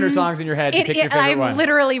 700 songs in your head to pick your favorite I'm one.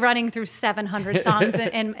 literally running through 700 songs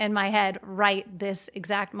in my head right this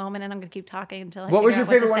exact moment, and I'm going to keep talking until I What was figure your out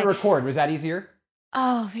favorite what one to to say. record? Was that easier?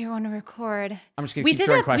 Oh, favorite one to record. I'm just going to keep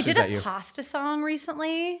throwing questions we did at you. a pasta song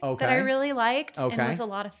recently Okay. that I really liked, and Okay. it was a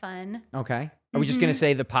lot of fun. Okay. Are we just going to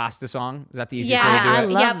say the pasta song? Is that the easiest Mm-hmm. Yeah, way to do I it?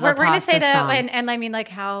 love yeah, the we're going to say pasta that, song. and I mean, like,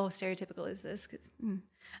 how stereotypical is this? 'Cause,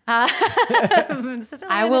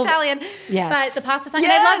 I will- Italian. Yes. But the pasta song,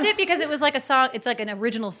 and I loved Yes! it because it was like a song. It's like an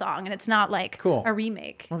original song, and it's not like Cool. a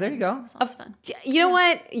remake. Well, there you go. It was fun. You know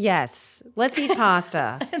what? Yes. Let's eat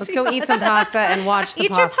pasta. Let's go eat some pasta and watch the Eat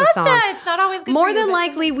your pasta pasta. song. It's not always good. More for you, than but-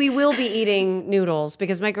 likely, we will be eating noodles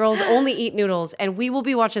because my girls only eat noodles, and we will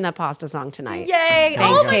be watching that pasta song tonight. Yay!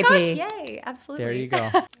 Thanks, Oh my KP. gosh! Yay! Absolutely. There you go.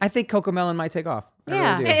 I think COCOMELON might take off. I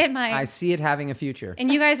Yeah. really do. It might. I see it having a future.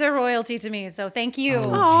 And you guys are royalty to me, so thank you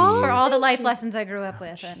Oh, for all the life lessons I grew up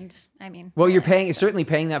with. And I mean, Well, you're certainly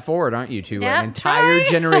paying that forward, aren't you, to an Yep, entire trying.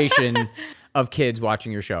 generation of kids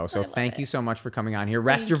watching your show. So thank you so much for coming on here.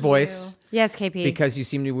 Rest your voice Yes, KP. because you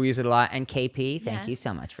seem to use it a lot. And KP, thank you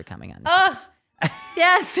so much for coming on. oh,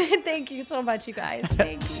 yes, thank you so much, you guys.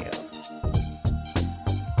 Thank you.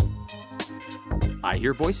 I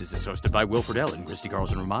Hear Voices is hosted by Will Friedle and Christy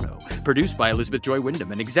Carlson Romano. Produced by Elizabeth Joy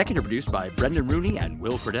Wyndham and executive produced by Brendan Rooney and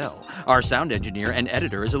Will Friedle. Our sound engineer and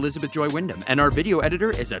editor is Elizabeth Joy Wyndham, and our video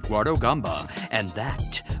editor is Eduardo Gamba. And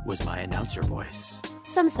that was my announcer voice.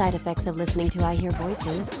 Some side effects of listening to I Hear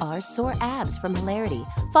Voices are sore abs from hilarity,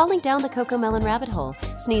 falling down the COCOMELON rabbit hole,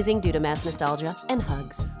 sneezing due to mass nostalgia, and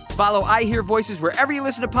hugs. Follow I Hear Voices wherever you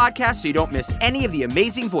listen to podcasts so you don't miss any of the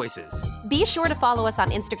amazing voices. Be sure to follow us on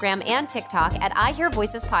Instagram and TikTok at I Hear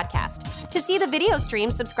Voices Podcast. To see the video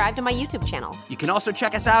stream, subscribe to my YouTube channel. You can also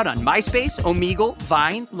check us out on MySpace, Omegle,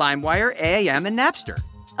 Vine, LimeWire, AIM, and Napster.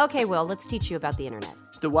 Okay, Will, let's teach you about the internet.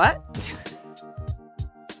 The what?